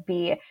should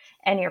be.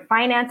 And your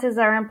finances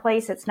are in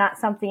place. It's not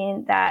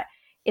something that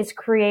is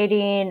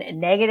creating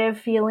negative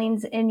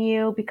feelings in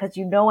you, because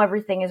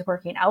everything is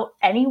working out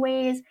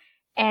anyways.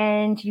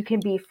 And you can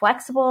be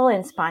flexible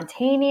and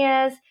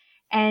spontaneous,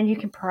 and you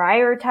can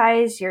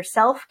prioritize your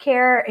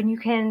self-care, and you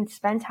can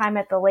spend time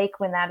at the lake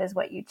when that is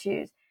what you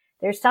choose.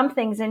 There's some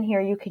things in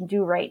here you can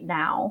do right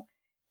now.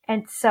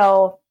 And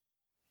so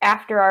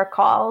after our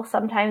call,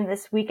 sometime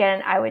this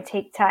weekend, I would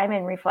take time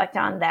and reflect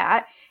on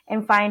that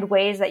and find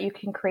ways that you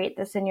can create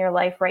this in your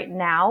life right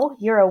now.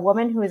 You're a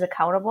woman who is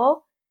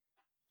accountable.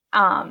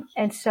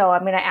 And so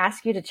I'm going to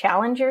ask you to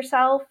challenge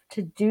yourself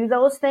to do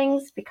those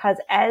things, because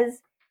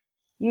as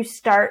you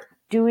start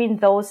doing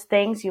those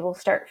things, you will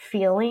start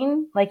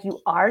feeling like you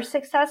are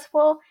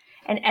successful.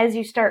 And as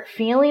you start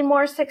feeling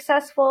more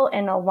successful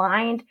and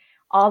aligned,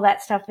 all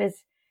that stuff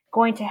is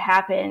going to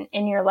happen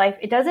in your life.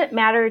 It doesn't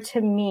matter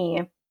to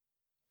me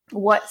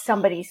what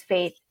somebody's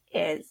faith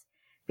is,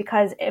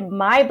 because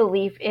my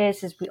belief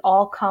is we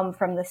all come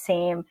from the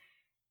same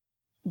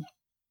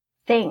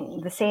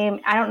thing, the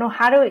same. I don't know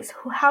how do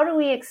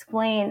we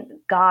explain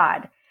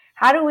God?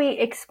 How do we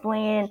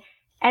explain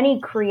any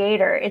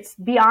creator? It's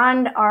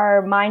beyond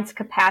our mind's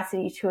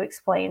capacity to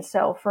explain.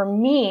 So for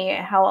me,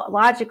 how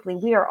logically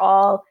we are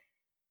all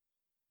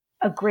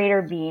a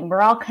greater being.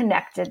 We're all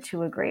connected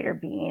to a greater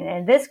being,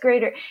 and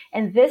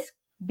this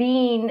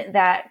being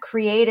that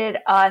created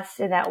us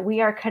and that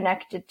we are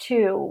connected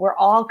to, we're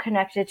all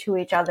connected to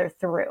each other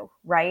through,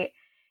 right?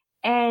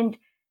 And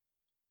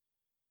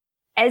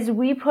as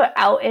we put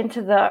out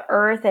into the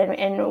earth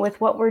and with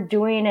what we're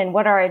doing and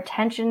what our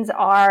intentions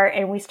are,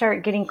 and we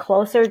start getting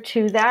closer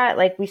to that,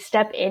 like we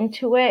step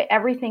into it,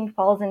 everything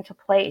falls into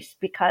place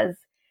because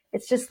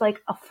it's just like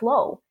a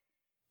flow,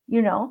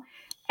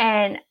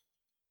 and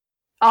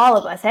all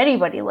of us,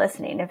 anybody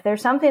listening, if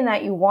there's something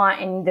that you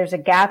want and there's a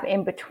gap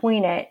in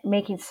between it,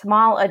 making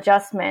small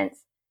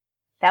adjustments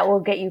that will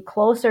get you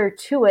closer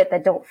to it,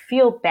 that don't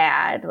feel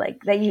bad,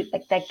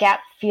 that gap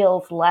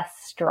feels less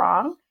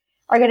strong,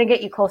 are going to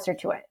get you closer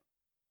to it.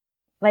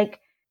 Like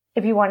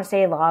if you want to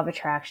say law of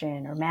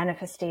attraction or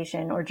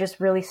manifestation, or just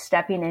really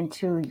stepping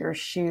into your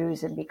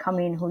shoes and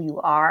becoming who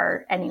you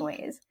are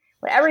anyways,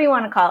 whatever you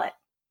want to call it.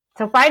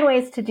 So find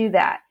ways to do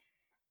that.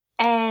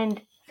 And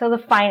so the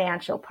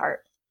financial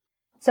part.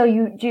 So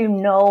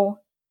do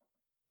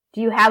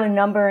you have a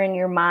number in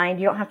your mind?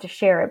 You don't have to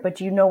share it, but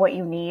do you know what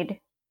you need?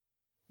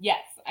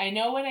 Yes, I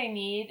know what I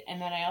need,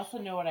 and then I also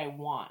know what I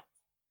want,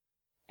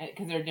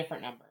 because they're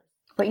different numbers.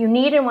 What you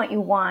need and what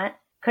you want,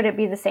 could it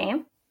be the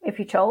same if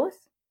you chose?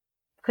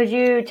 Could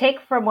you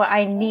take from what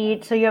I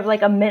need, so you have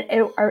like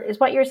is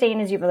what you're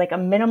saying is you have like a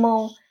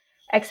minimal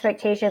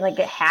expectation, like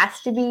it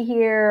has to be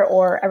here,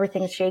 or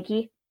everything's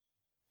shaky?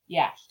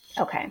 Yeah.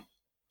 Okay.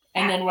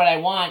 And then what I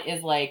want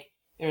is like,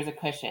 there's a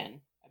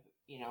cushion,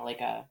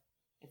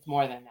 it's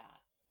more than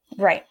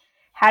that. Right.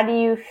 How do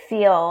you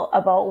feel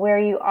about where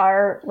you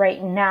are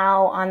right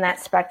now on that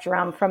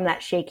spectrum from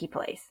that shaky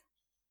place?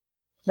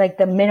 Like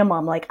the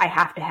minimum, like I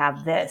have to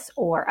have this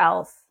or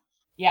else.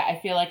 Yeah, I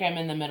feel like I'm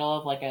in the middle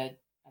of like a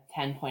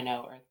 10.0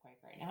 earthquake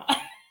right now.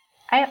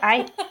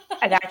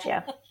 I got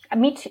you.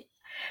 Me too.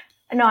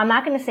 No, I'm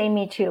not going to say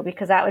me too,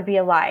 because that would be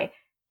a lie.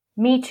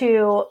 Me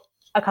too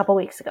a couple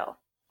weeks ago.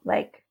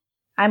 Like,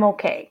 I'm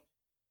okay.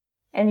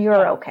 And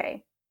you're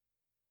okay.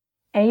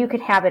 And you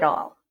can have it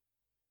all.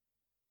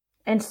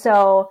 And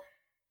so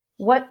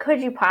what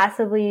could you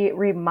possibly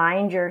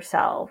remind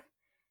yourself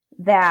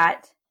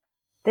that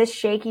this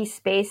shaky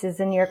space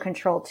is in your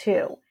control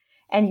too?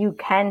 And you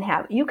can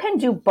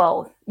do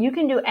both. You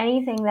can do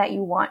anything that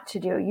you want to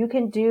do. You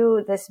can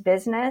do this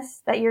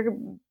business that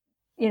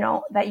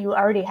that you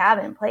already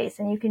have in place,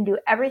 and you can do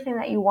everything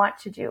that you want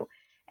to do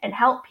and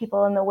help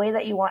people in the way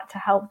that you want to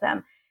help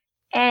them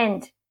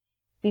and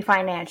be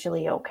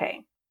financially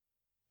okay.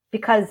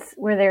 Because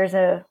where there's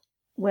a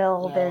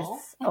will, there's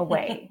a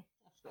way.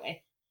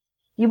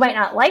 You might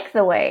not like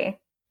the way,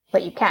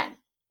 but you can.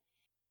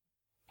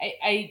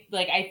 I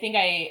think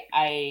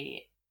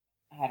I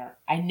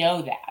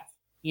know that.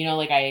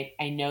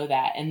 I know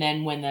that. And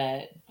then when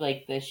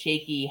the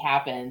shaky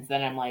happens,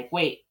 then I'm like,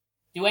 wait,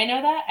 do I know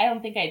that? I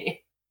don't think I do.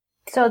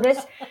 So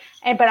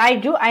but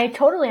I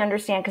totally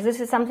understand, because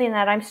this is something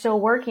that I'm still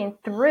working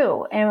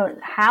through, and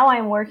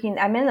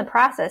I'm in the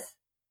process.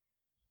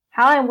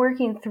 How I'm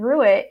working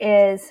through it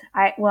is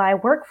I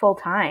work full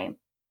time.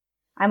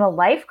 I'm a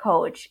life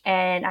coach,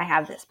 and I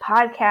have this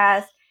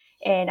podcast,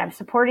 and I'm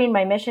supporting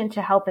my mission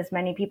to help as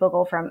many people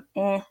go from,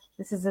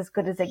 this is as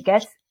good as it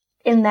gets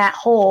in that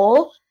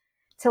hole,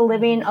 to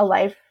living a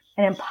life,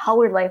 an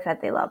empowered life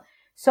that they love.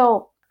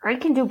 So I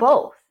can do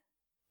both,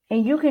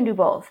 and you can do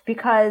both,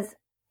 because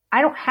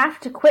I don't have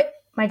to quit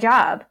my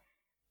job.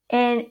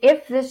 And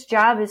if this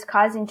job is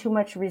causing too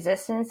much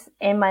resistance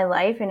in my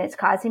life, and it's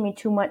causing me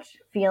too much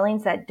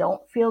feelings that don't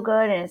feel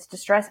good, and it's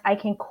distress, I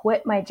can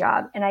quit my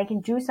job and I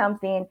can do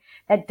something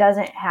that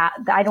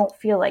I don't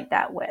feel like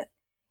that with.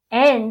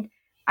 And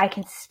I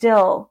can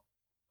still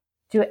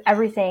do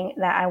everything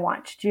that I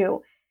want to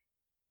do.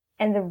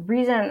 And the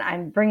reason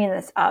I'm bringing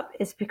this up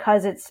is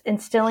because it's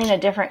instilling a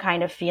different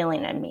kind of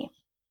feeling in me.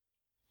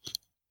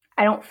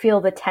 I don't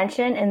feel the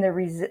tension and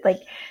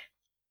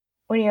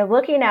when you're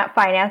looking at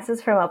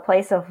finances from a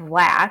place of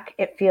lack,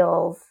 it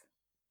feels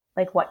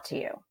like what to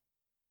you?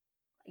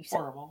 You said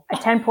horrible. A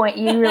 10-point,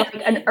 you're like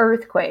an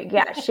earthquake.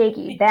 Yeah,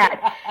 shaky, bad,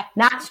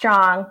 not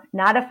strong,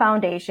 not a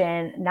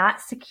foundation, not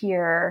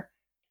secure,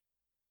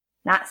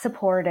 not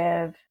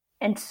supportive.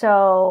 And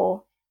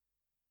so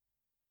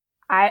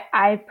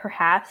I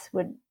perhaps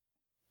would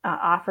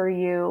offer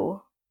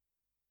you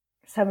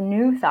some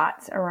new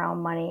thoughts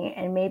around money,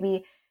 and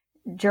maybe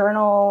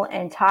journal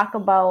and talk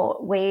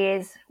about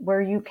ways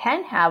where you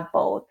can have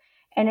both.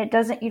 And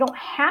you don't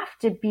have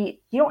to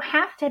be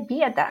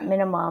at that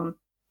minimum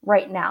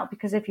right now,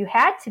 because if you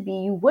had to be,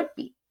 you would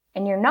be,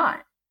 and you're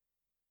not.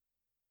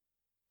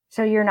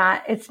 So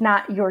it's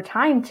not your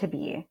time to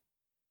be.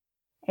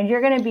 And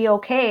you're going to be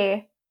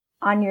okay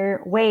on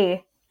your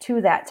way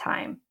to that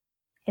time.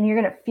 And you're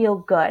going to feel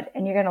good,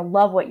 and you're going to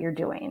love what you're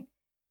doing.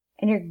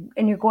 And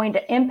you're going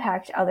to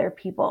impact other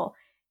people,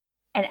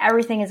 and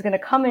everything is going to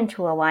come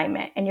into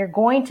alignment, and you're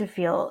going to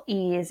feel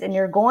ease, and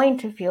you're going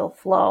to feel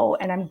flow,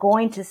 and I'm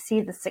going to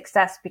see the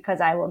success because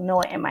I will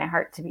know it in my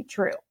heart to be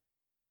true.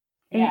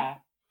 Yeah.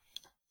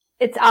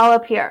 It's all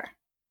up here.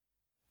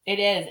 It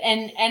is.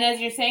 And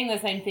as you're saying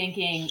this, I'm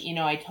thinking, you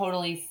know, I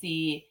totally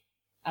see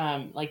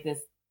like this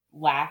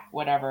lack,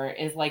 whatever,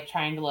 is like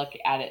trying to look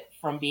at it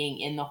from being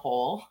in the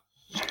hole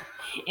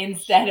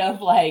instead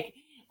of like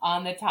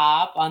on the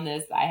top on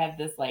this. I have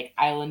this like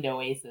island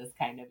oasis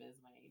kind of is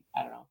my,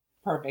 I don't know,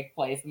 perfect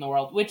place in the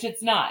world, which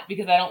it's not,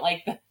 because I don't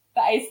like the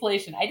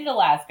isolation. I did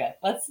Alaska.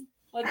 Let's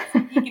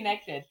be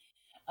connected.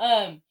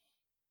 But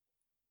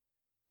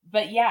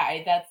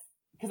yeah, that's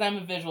because I'm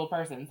a visual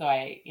person. So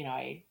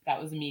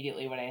that was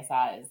immediately what I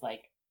saw is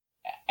like,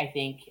 I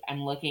think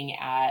I'm looking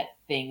at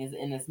things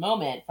in this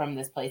moment from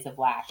this place of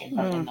lack and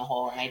from in the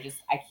hole. And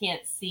I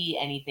can't see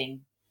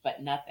anything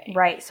but nothing.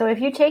 Right. So if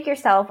you take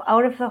yourself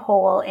out of the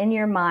hole in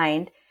your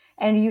mind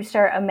and you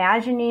start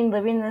imagining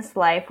living this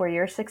life where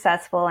you're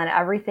successful and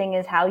everything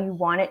is how you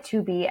want it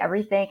to be,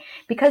 everything,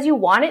 because you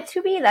want it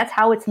to be, that's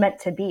how it's meant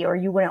to be, or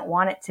you wouldn't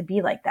want it to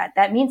be like that.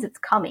 That means it's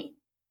coming.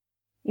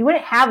 You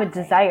wouldn't have a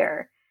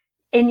desire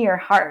in your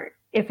heart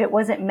if it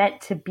wasn't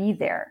meant to be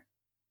there.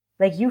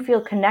 Like you feel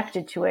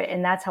connected to it,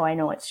 and that's how I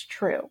know it's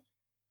true.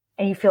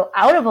 And you feel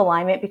out of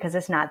alignment because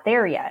it's not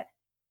there yet.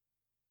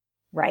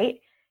 Right?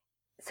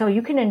 So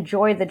you can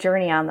enjoy the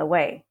journey on the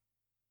way.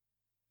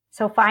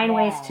 So find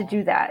ways to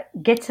do that.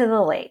 Get to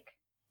the lake.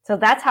 So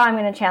that's how I'm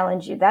going to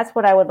challenge you. That's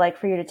what I would like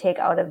for you to take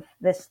out of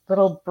this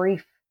little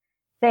brief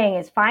thing,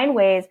 is find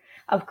ways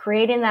of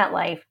creating that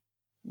life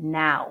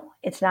now.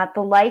 It's not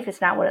the life.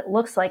 It's not what it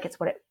looks like. It's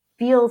what it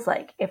feels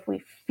like. If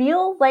we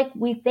feel like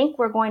we think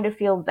we're going to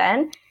feel,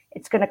 then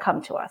it's going to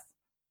come to us.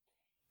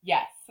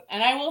 Yes.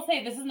 And I will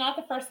say, this is not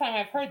the first time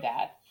I've heard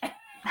that.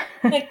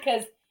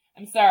 Because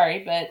I'm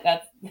sorry, but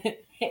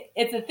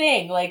it's a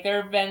thing. Like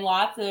there have been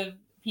lots of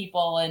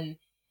people and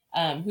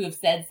who have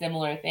said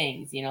similar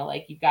things, you know,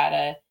 like you've got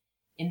to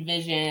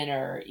envision,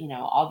 or, you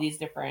know, all these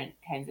different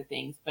kinds of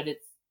things, but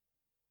it's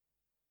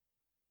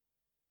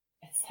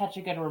such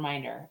a good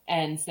reminder.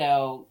 And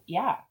so,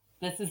 yeah,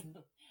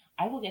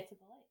 I will get to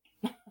the lake.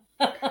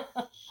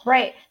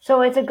 Right.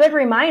 So it's a good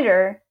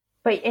reminder,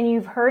 and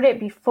you've heard it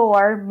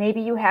before.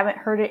 Maybe you haven't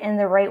heard it in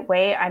the right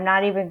way.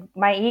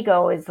 My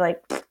ego is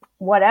like,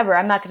 whatever.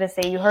 I'm not going to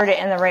say you heard it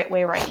in the right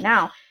way right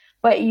now,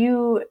 but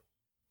you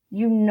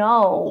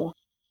know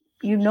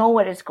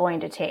what it's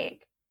going to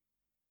take.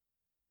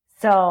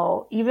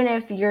 So even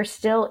if you're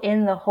still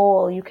in the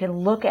hole, you can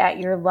look at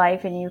your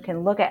life and you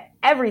can look at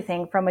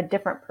everything from a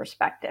different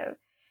perspective.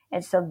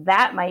 And so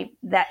that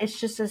it's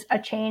just a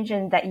change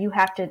in that you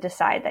have to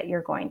decide that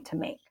you're going to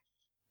make.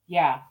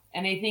 Yeah.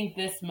 And I think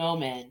this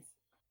moment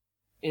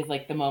is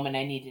like the moment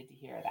I needed to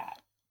hear that.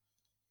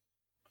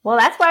 Well,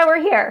 that's why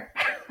we're here.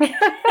 Because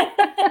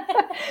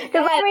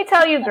let me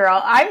tell you,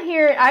 girl,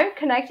 I'm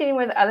connecting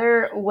with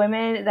other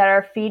women that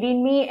are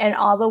feeding me in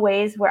all the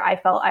ways where I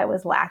felt I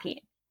was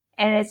lacking.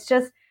 And it's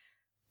just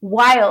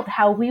wild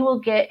how we will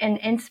get an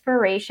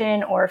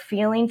inspiration or a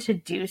feeling to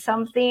do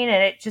something,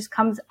 and it just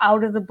comes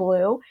out of the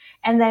blue.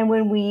 And then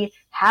when we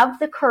have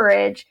the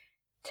courage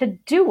to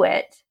do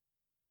it,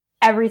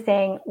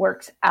 everything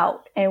works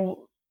out. And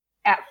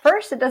at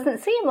first it doesn't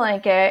seem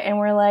like it. And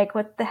we're like,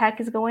 what the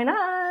heck is going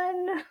on?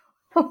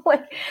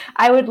 Like,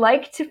 I would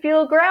like to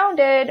feel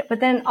grounded, but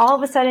then all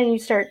of a sudden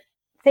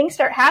things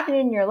start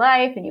happening in your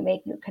life and you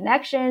make new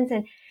connections.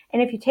 And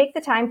if you take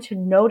the time to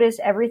notice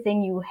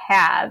everything you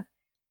have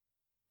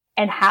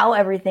and how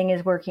everything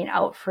is working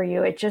out for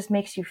you, it just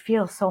makes you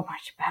feel so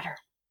much better.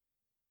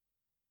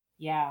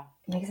 Yeah.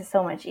 It makes it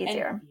so much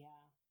easier.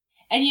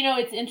 And you know,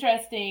 it's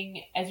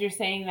interesting as you're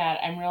saying that,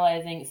 I'm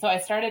realizing, so I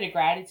started a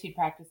gratitude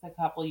practice a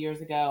couple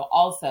years ago.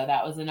 Also,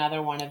 that was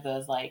another one of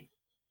those, like,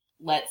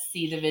 let's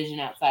see the vision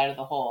outside of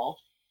the hole.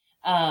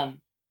 But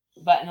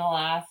in the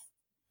last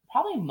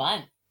probably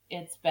month,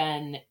 it's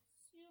been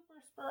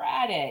super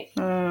sporadic.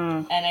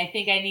 And I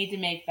think I need to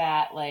make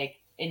that, like,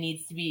 it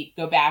needs to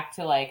go back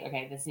to like,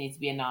 okay, this needs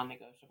to be a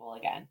non-negotiable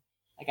again.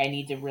 Like I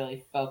need to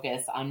really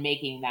focus on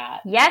making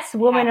that. Yes,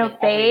 woman of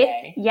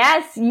faith.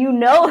 Yes, you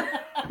know.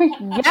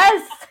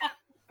 Yes.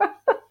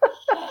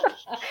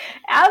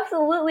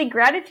 Absolutely.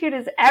 Gratitude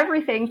is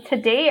everything.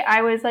 Today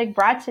I was like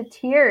brought to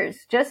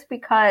tears just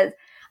because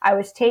I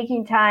was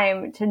taking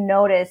time to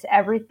notice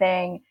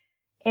everything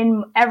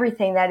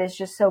that is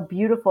just so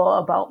beautiful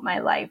about my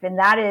life. And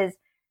that is,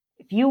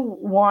 if you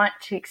want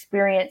to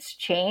experience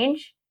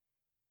change,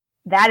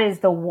 that is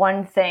the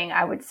one thing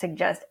I would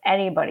suggest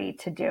anybody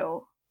to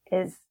do,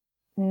 is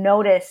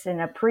notice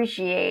and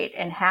appreciate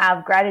and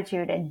have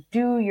gratitude and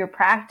do your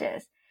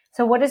practice.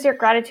 So what does your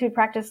gratitude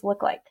practice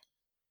look like?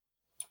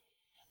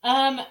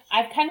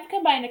 I've kind of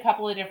combined a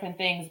couple of different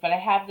things, but I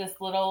have this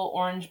little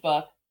orange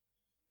book.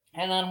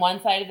 And on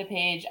one side of the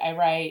page, I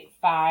write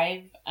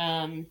 5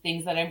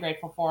 things that I'm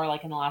grateful for,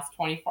 like in the last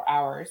 24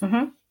 hours,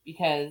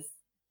 because,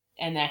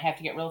 and I have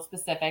to get real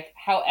specific.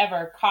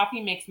 However,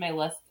 coffee makes my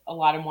list a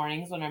lot of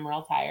mornings when I'm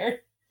real tired.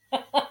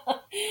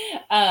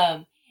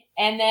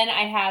 And then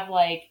I have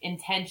like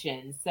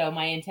intentions. So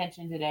my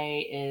intention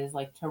today is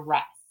like to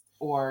rest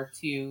or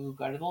to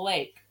go to the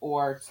lake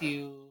or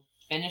to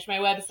finish my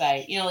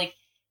website. You know, like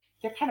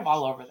they're kind of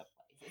all over the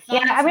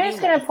place. Yeah, I'm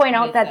just going to point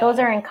out that those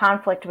are in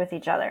conflict with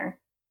each other.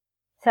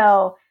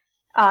 So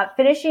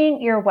finishing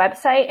your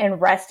website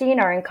and resting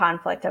are in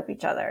conflict of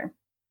each other.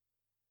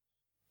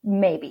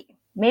 Maybe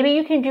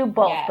you can do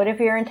both, but if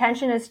your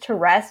intention is to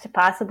rest,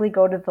 possibly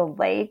go to the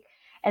lake,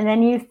 and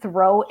then you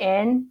throw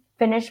in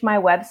finish my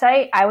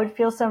website, I would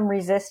feel some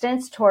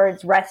resistance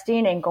towards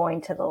resting and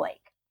going to the lake.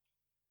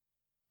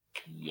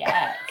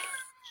 Yes.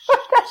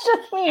 That's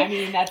just me. I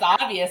mean, that's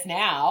obvious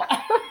now.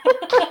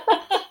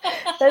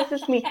 That's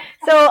just me.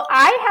 So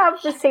I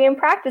have the same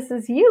practice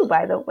as you,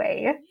 by the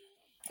way,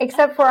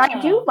 except for I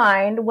do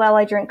mine while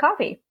I drink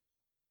coffee.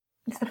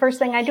 It's the first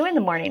thing I do in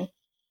the morning.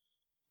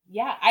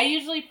 Yeah, I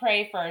usually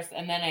pray first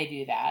and then I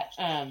do that.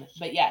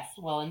 But yes,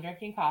 while I'm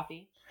drinking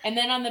coffee. And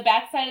then on the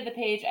back side of the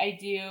page, I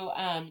do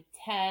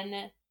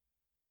 10.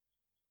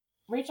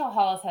 Rachel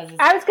Hollis has.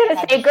 I was going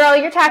to say, girl,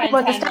 you're talking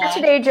about the Start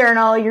Today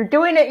journal. You're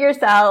doing it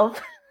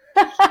yourself.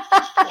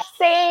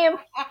 Same.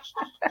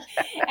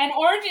 And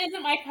orange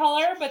isn't my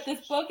color, but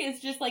this book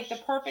is just like the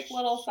perfect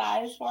little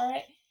size for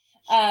it.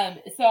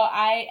 So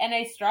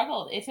I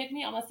struggled. It took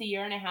me almost a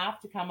year and a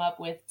half to come up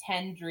with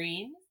 10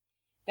 dreams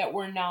that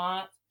were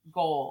not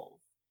goals.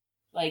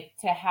 Like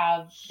to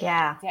have,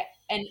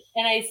 and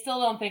I still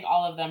don't think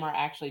all of them are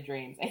actually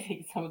dreams. I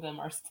think some of them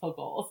are still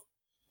goals,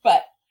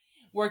 but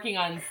working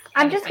on.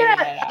 I'm just going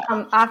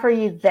to offer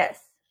you this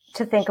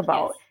to think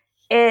about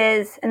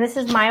is, and this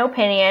is my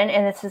opinion,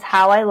 and this is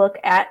how I look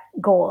at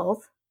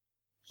goals.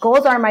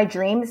 Goals are my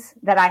dreams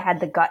that I had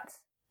the guts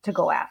to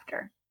go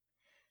after.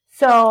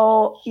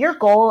 So your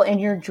goal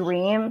and your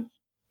dream,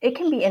 it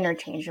can be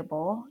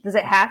interchangeable. Does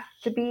it have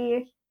to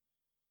be?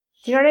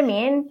 Do you know what I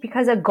mean?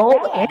 Because a goal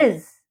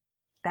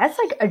that's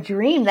like a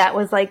dream that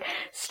was like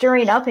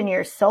stirring up in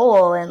your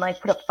soul and like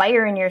put a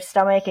fire in your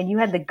stomach, and you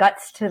had the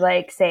guts to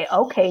like say,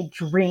 okay,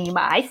 dream,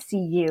 I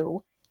see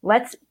you.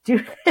 Let's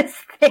do this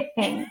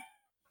thing.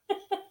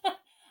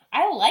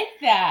 I like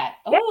that.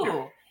 Oh,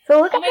 yeah.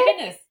 So look at my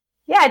goodness.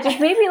 Yeah,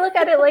 just maybe look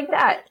at it like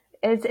that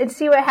and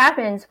see what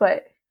happens.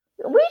 But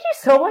we do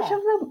so much of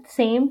the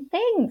same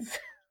things.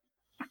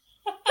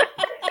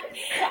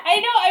 I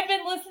know. I've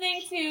been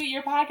listening to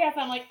your podcast.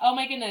 I'm like, oh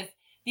my goodness.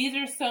 These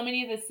are so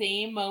many of the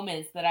same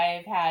moments that I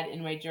have had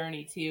in my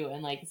journey too.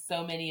 And like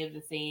so many of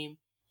the same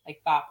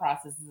like thought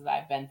processes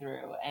I've been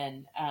through.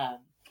 And,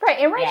 right.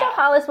 And Rachel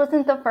Hollis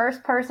wasn't the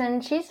first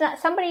person. She's not,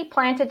 somebody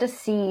planted a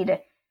seed,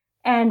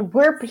 and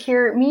we're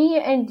here, me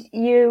and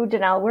you,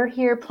 Danelle, we're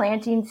here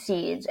planting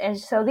seeds. And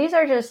so these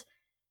are these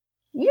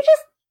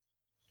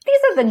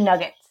are the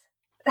nuggets.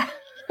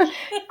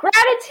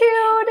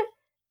 Gratitude,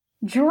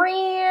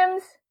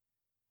 dreams,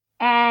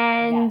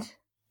 and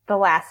the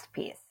last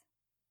piece,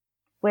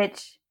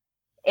 which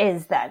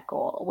is that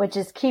goal, which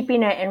is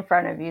keeping it in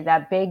front of you,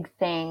 that big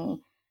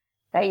thing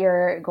that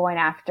you're going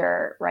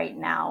after right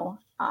now.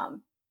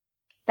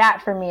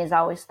 That for me is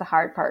always the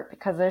hard part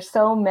because there's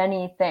so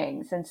many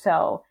things. And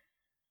so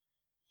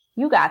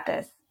you got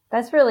this.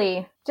 That's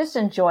really, just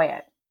enjoy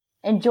it.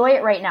 Enjoy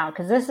it right now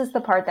because this is the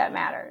part that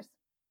matters.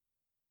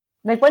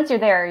 Like once you're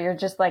there, you're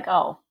just like,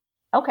 oh,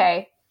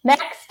 okay,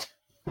 next.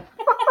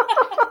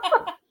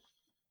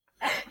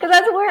 Because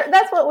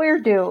that's what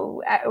we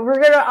do. We're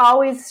going to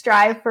always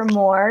strive for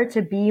more,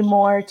 to be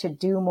more, to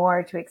do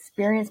more, to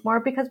experience more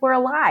because we're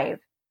alive.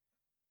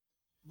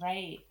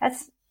 Right.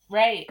 That's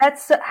right.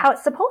 That's how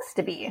it's supposed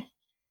to be.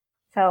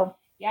 So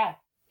yeah,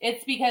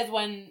 it's because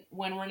when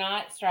we're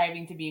not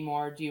striving to be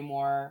more, do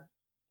more,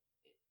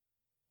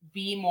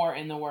 be more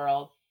in the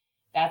world,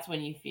 that's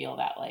when you feel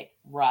that like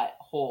rut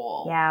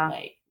hole. Yeah.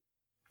 Like.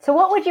 So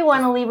what would you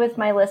want to leave with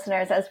my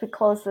listeners as we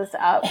close this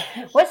up?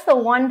 What's the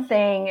one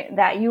thing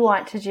that you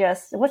want to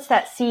what's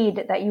that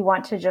seed that you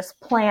want to just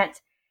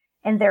plant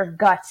in their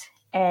gut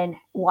and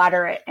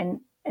water it and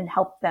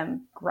help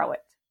them grow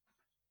it?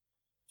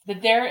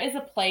 That there is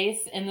a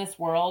place in this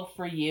world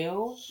for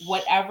you,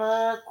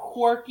 whatever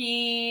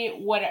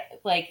quirky,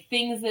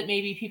 things that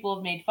maybe people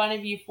have made fun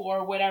of you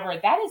for, whatever,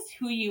 that is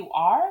who you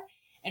are.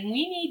 And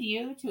we need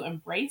you to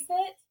embrace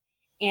it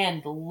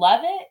and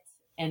love it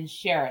and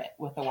share it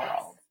with the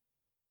world.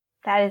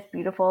 That is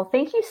beautiful.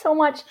 Thank you so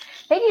much.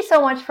 Thank you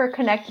so much for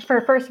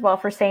first of all,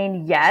 for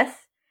saying yes.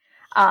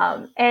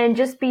 And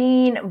just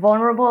being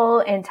vulnerable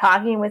and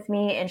talking with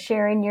me and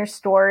sharing your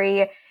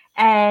story,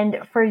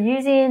 and for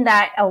using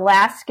that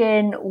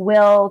Alaskan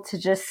will to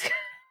just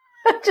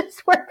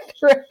work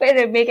through it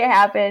and make it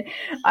happen.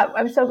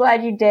 I'm so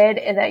glad you did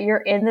and that you're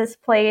in this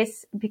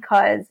place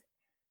because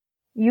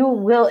You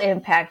will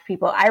impact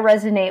people. I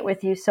resonate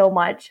with you so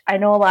much. I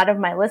know a lot of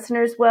my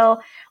listeners will.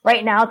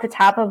 Right now, at the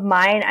top of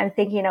mind, I'm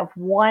thinking of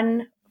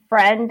one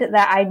friend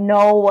that I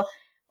know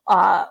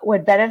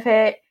would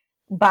benefit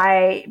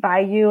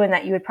by you and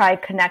that you would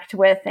probably connect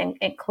with and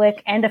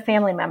click, and a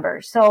family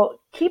member. So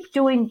keep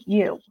doing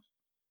you.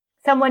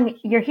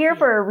 You're here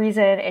for a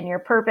reason and your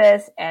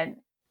purpose, and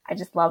I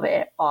just love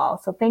it all.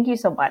 So thank you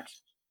so much.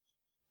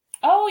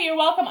 Oh, you're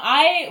welcome.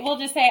 I will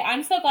just say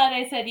I'm so glad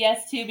I said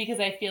yes too, because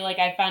I feel like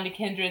I found a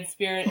kindred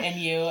spirit in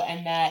you,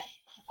 and that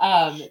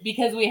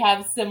because we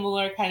have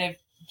similar kind of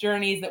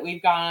journeys that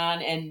we've gone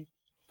on in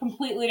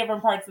completely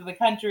different parts of the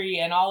country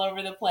and all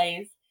over the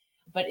place.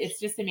 But it's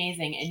just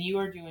amazing, and you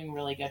are doing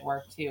really good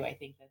work too. I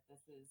think that this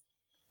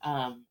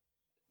is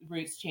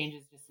Roots Change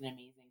is just an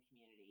amazing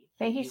community.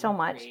 Thank you so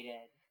much.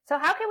 So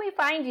how can we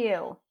find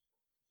you?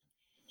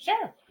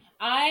 Sure.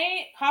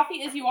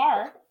 Coffee Is You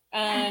Are.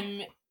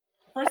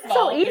 First of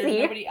all, there's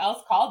nobody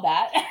else called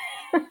that.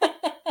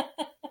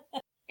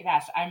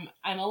 Gosh,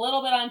 I'm a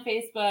little bit on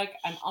Facebook.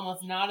 I'm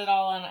almost not at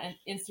all on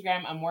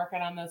Instagram. I'm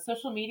working on those.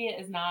 Social media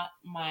is not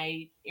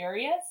my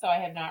area, so I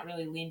have not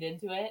really leaned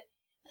into it.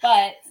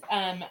 But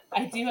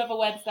I do have a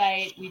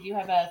website. We do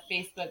have a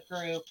Facebook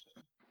group.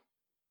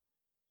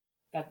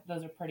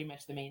 Those are pretty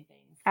much the main things.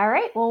 All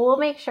right. Well, we'll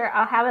make sure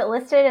I'll have it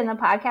listed in the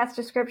podcast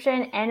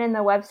description and in the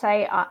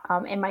website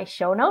in my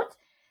show notes.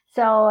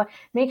 So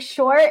make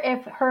sure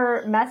if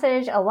her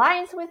message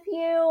aligns with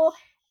you,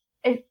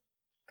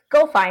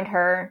 go find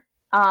her.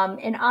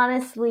 And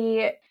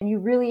honestly, you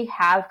really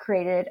have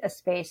created a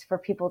space for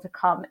people to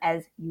come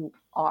as you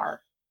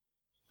are,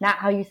 not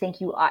how you think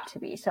you ought to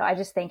be. So I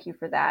just thank you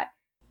for that.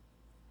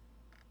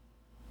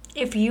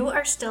 If you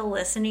are still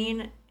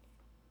listening,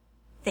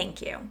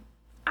 thank you.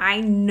 I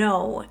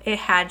know it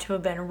had to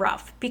have been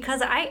rough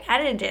because I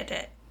edited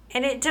it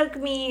and it took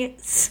me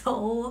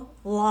so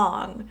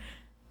long.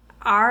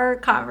 Our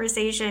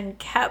conversation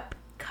kept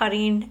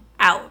cutting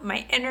out.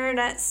 My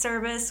internet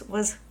service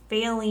was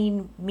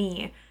failing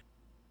me.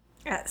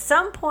 At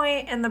some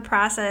point in the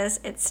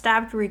process, it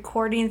stopped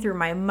recording through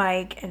my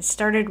mic and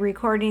started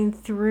recording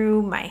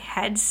through my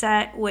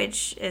headset,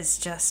 which is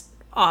just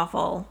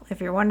awful. If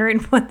you're wondering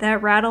what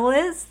that rattle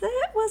is,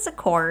 that was a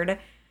cord.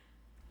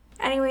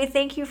 Anyway,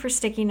 thank you for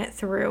sticking it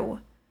through.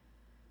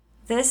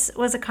 This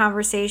was a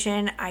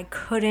conversation I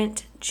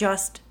couldn't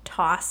just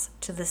toss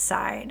to the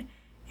side.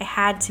 It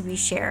had to be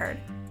shared.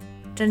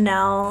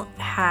 Danelle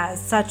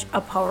has such a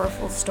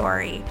powerful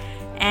story,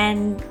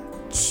 and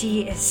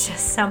she is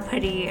just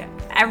somebody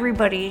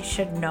everybody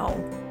should know.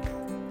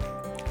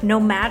 No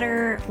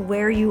matter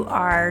where you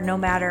are, no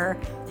matter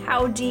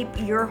how deep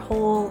your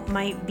hole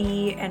might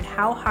be and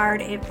how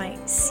hard it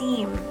might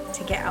seem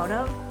to get out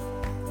of,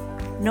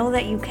 know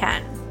that you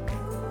can.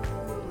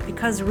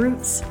 Because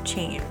roots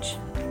change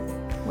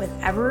with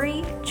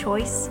every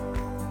choice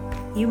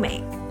you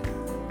make.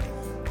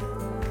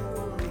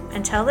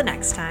 Until the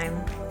next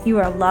time, you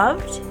are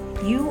loved,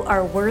 you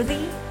are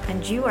worthy,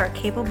 and you are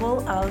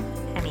capable of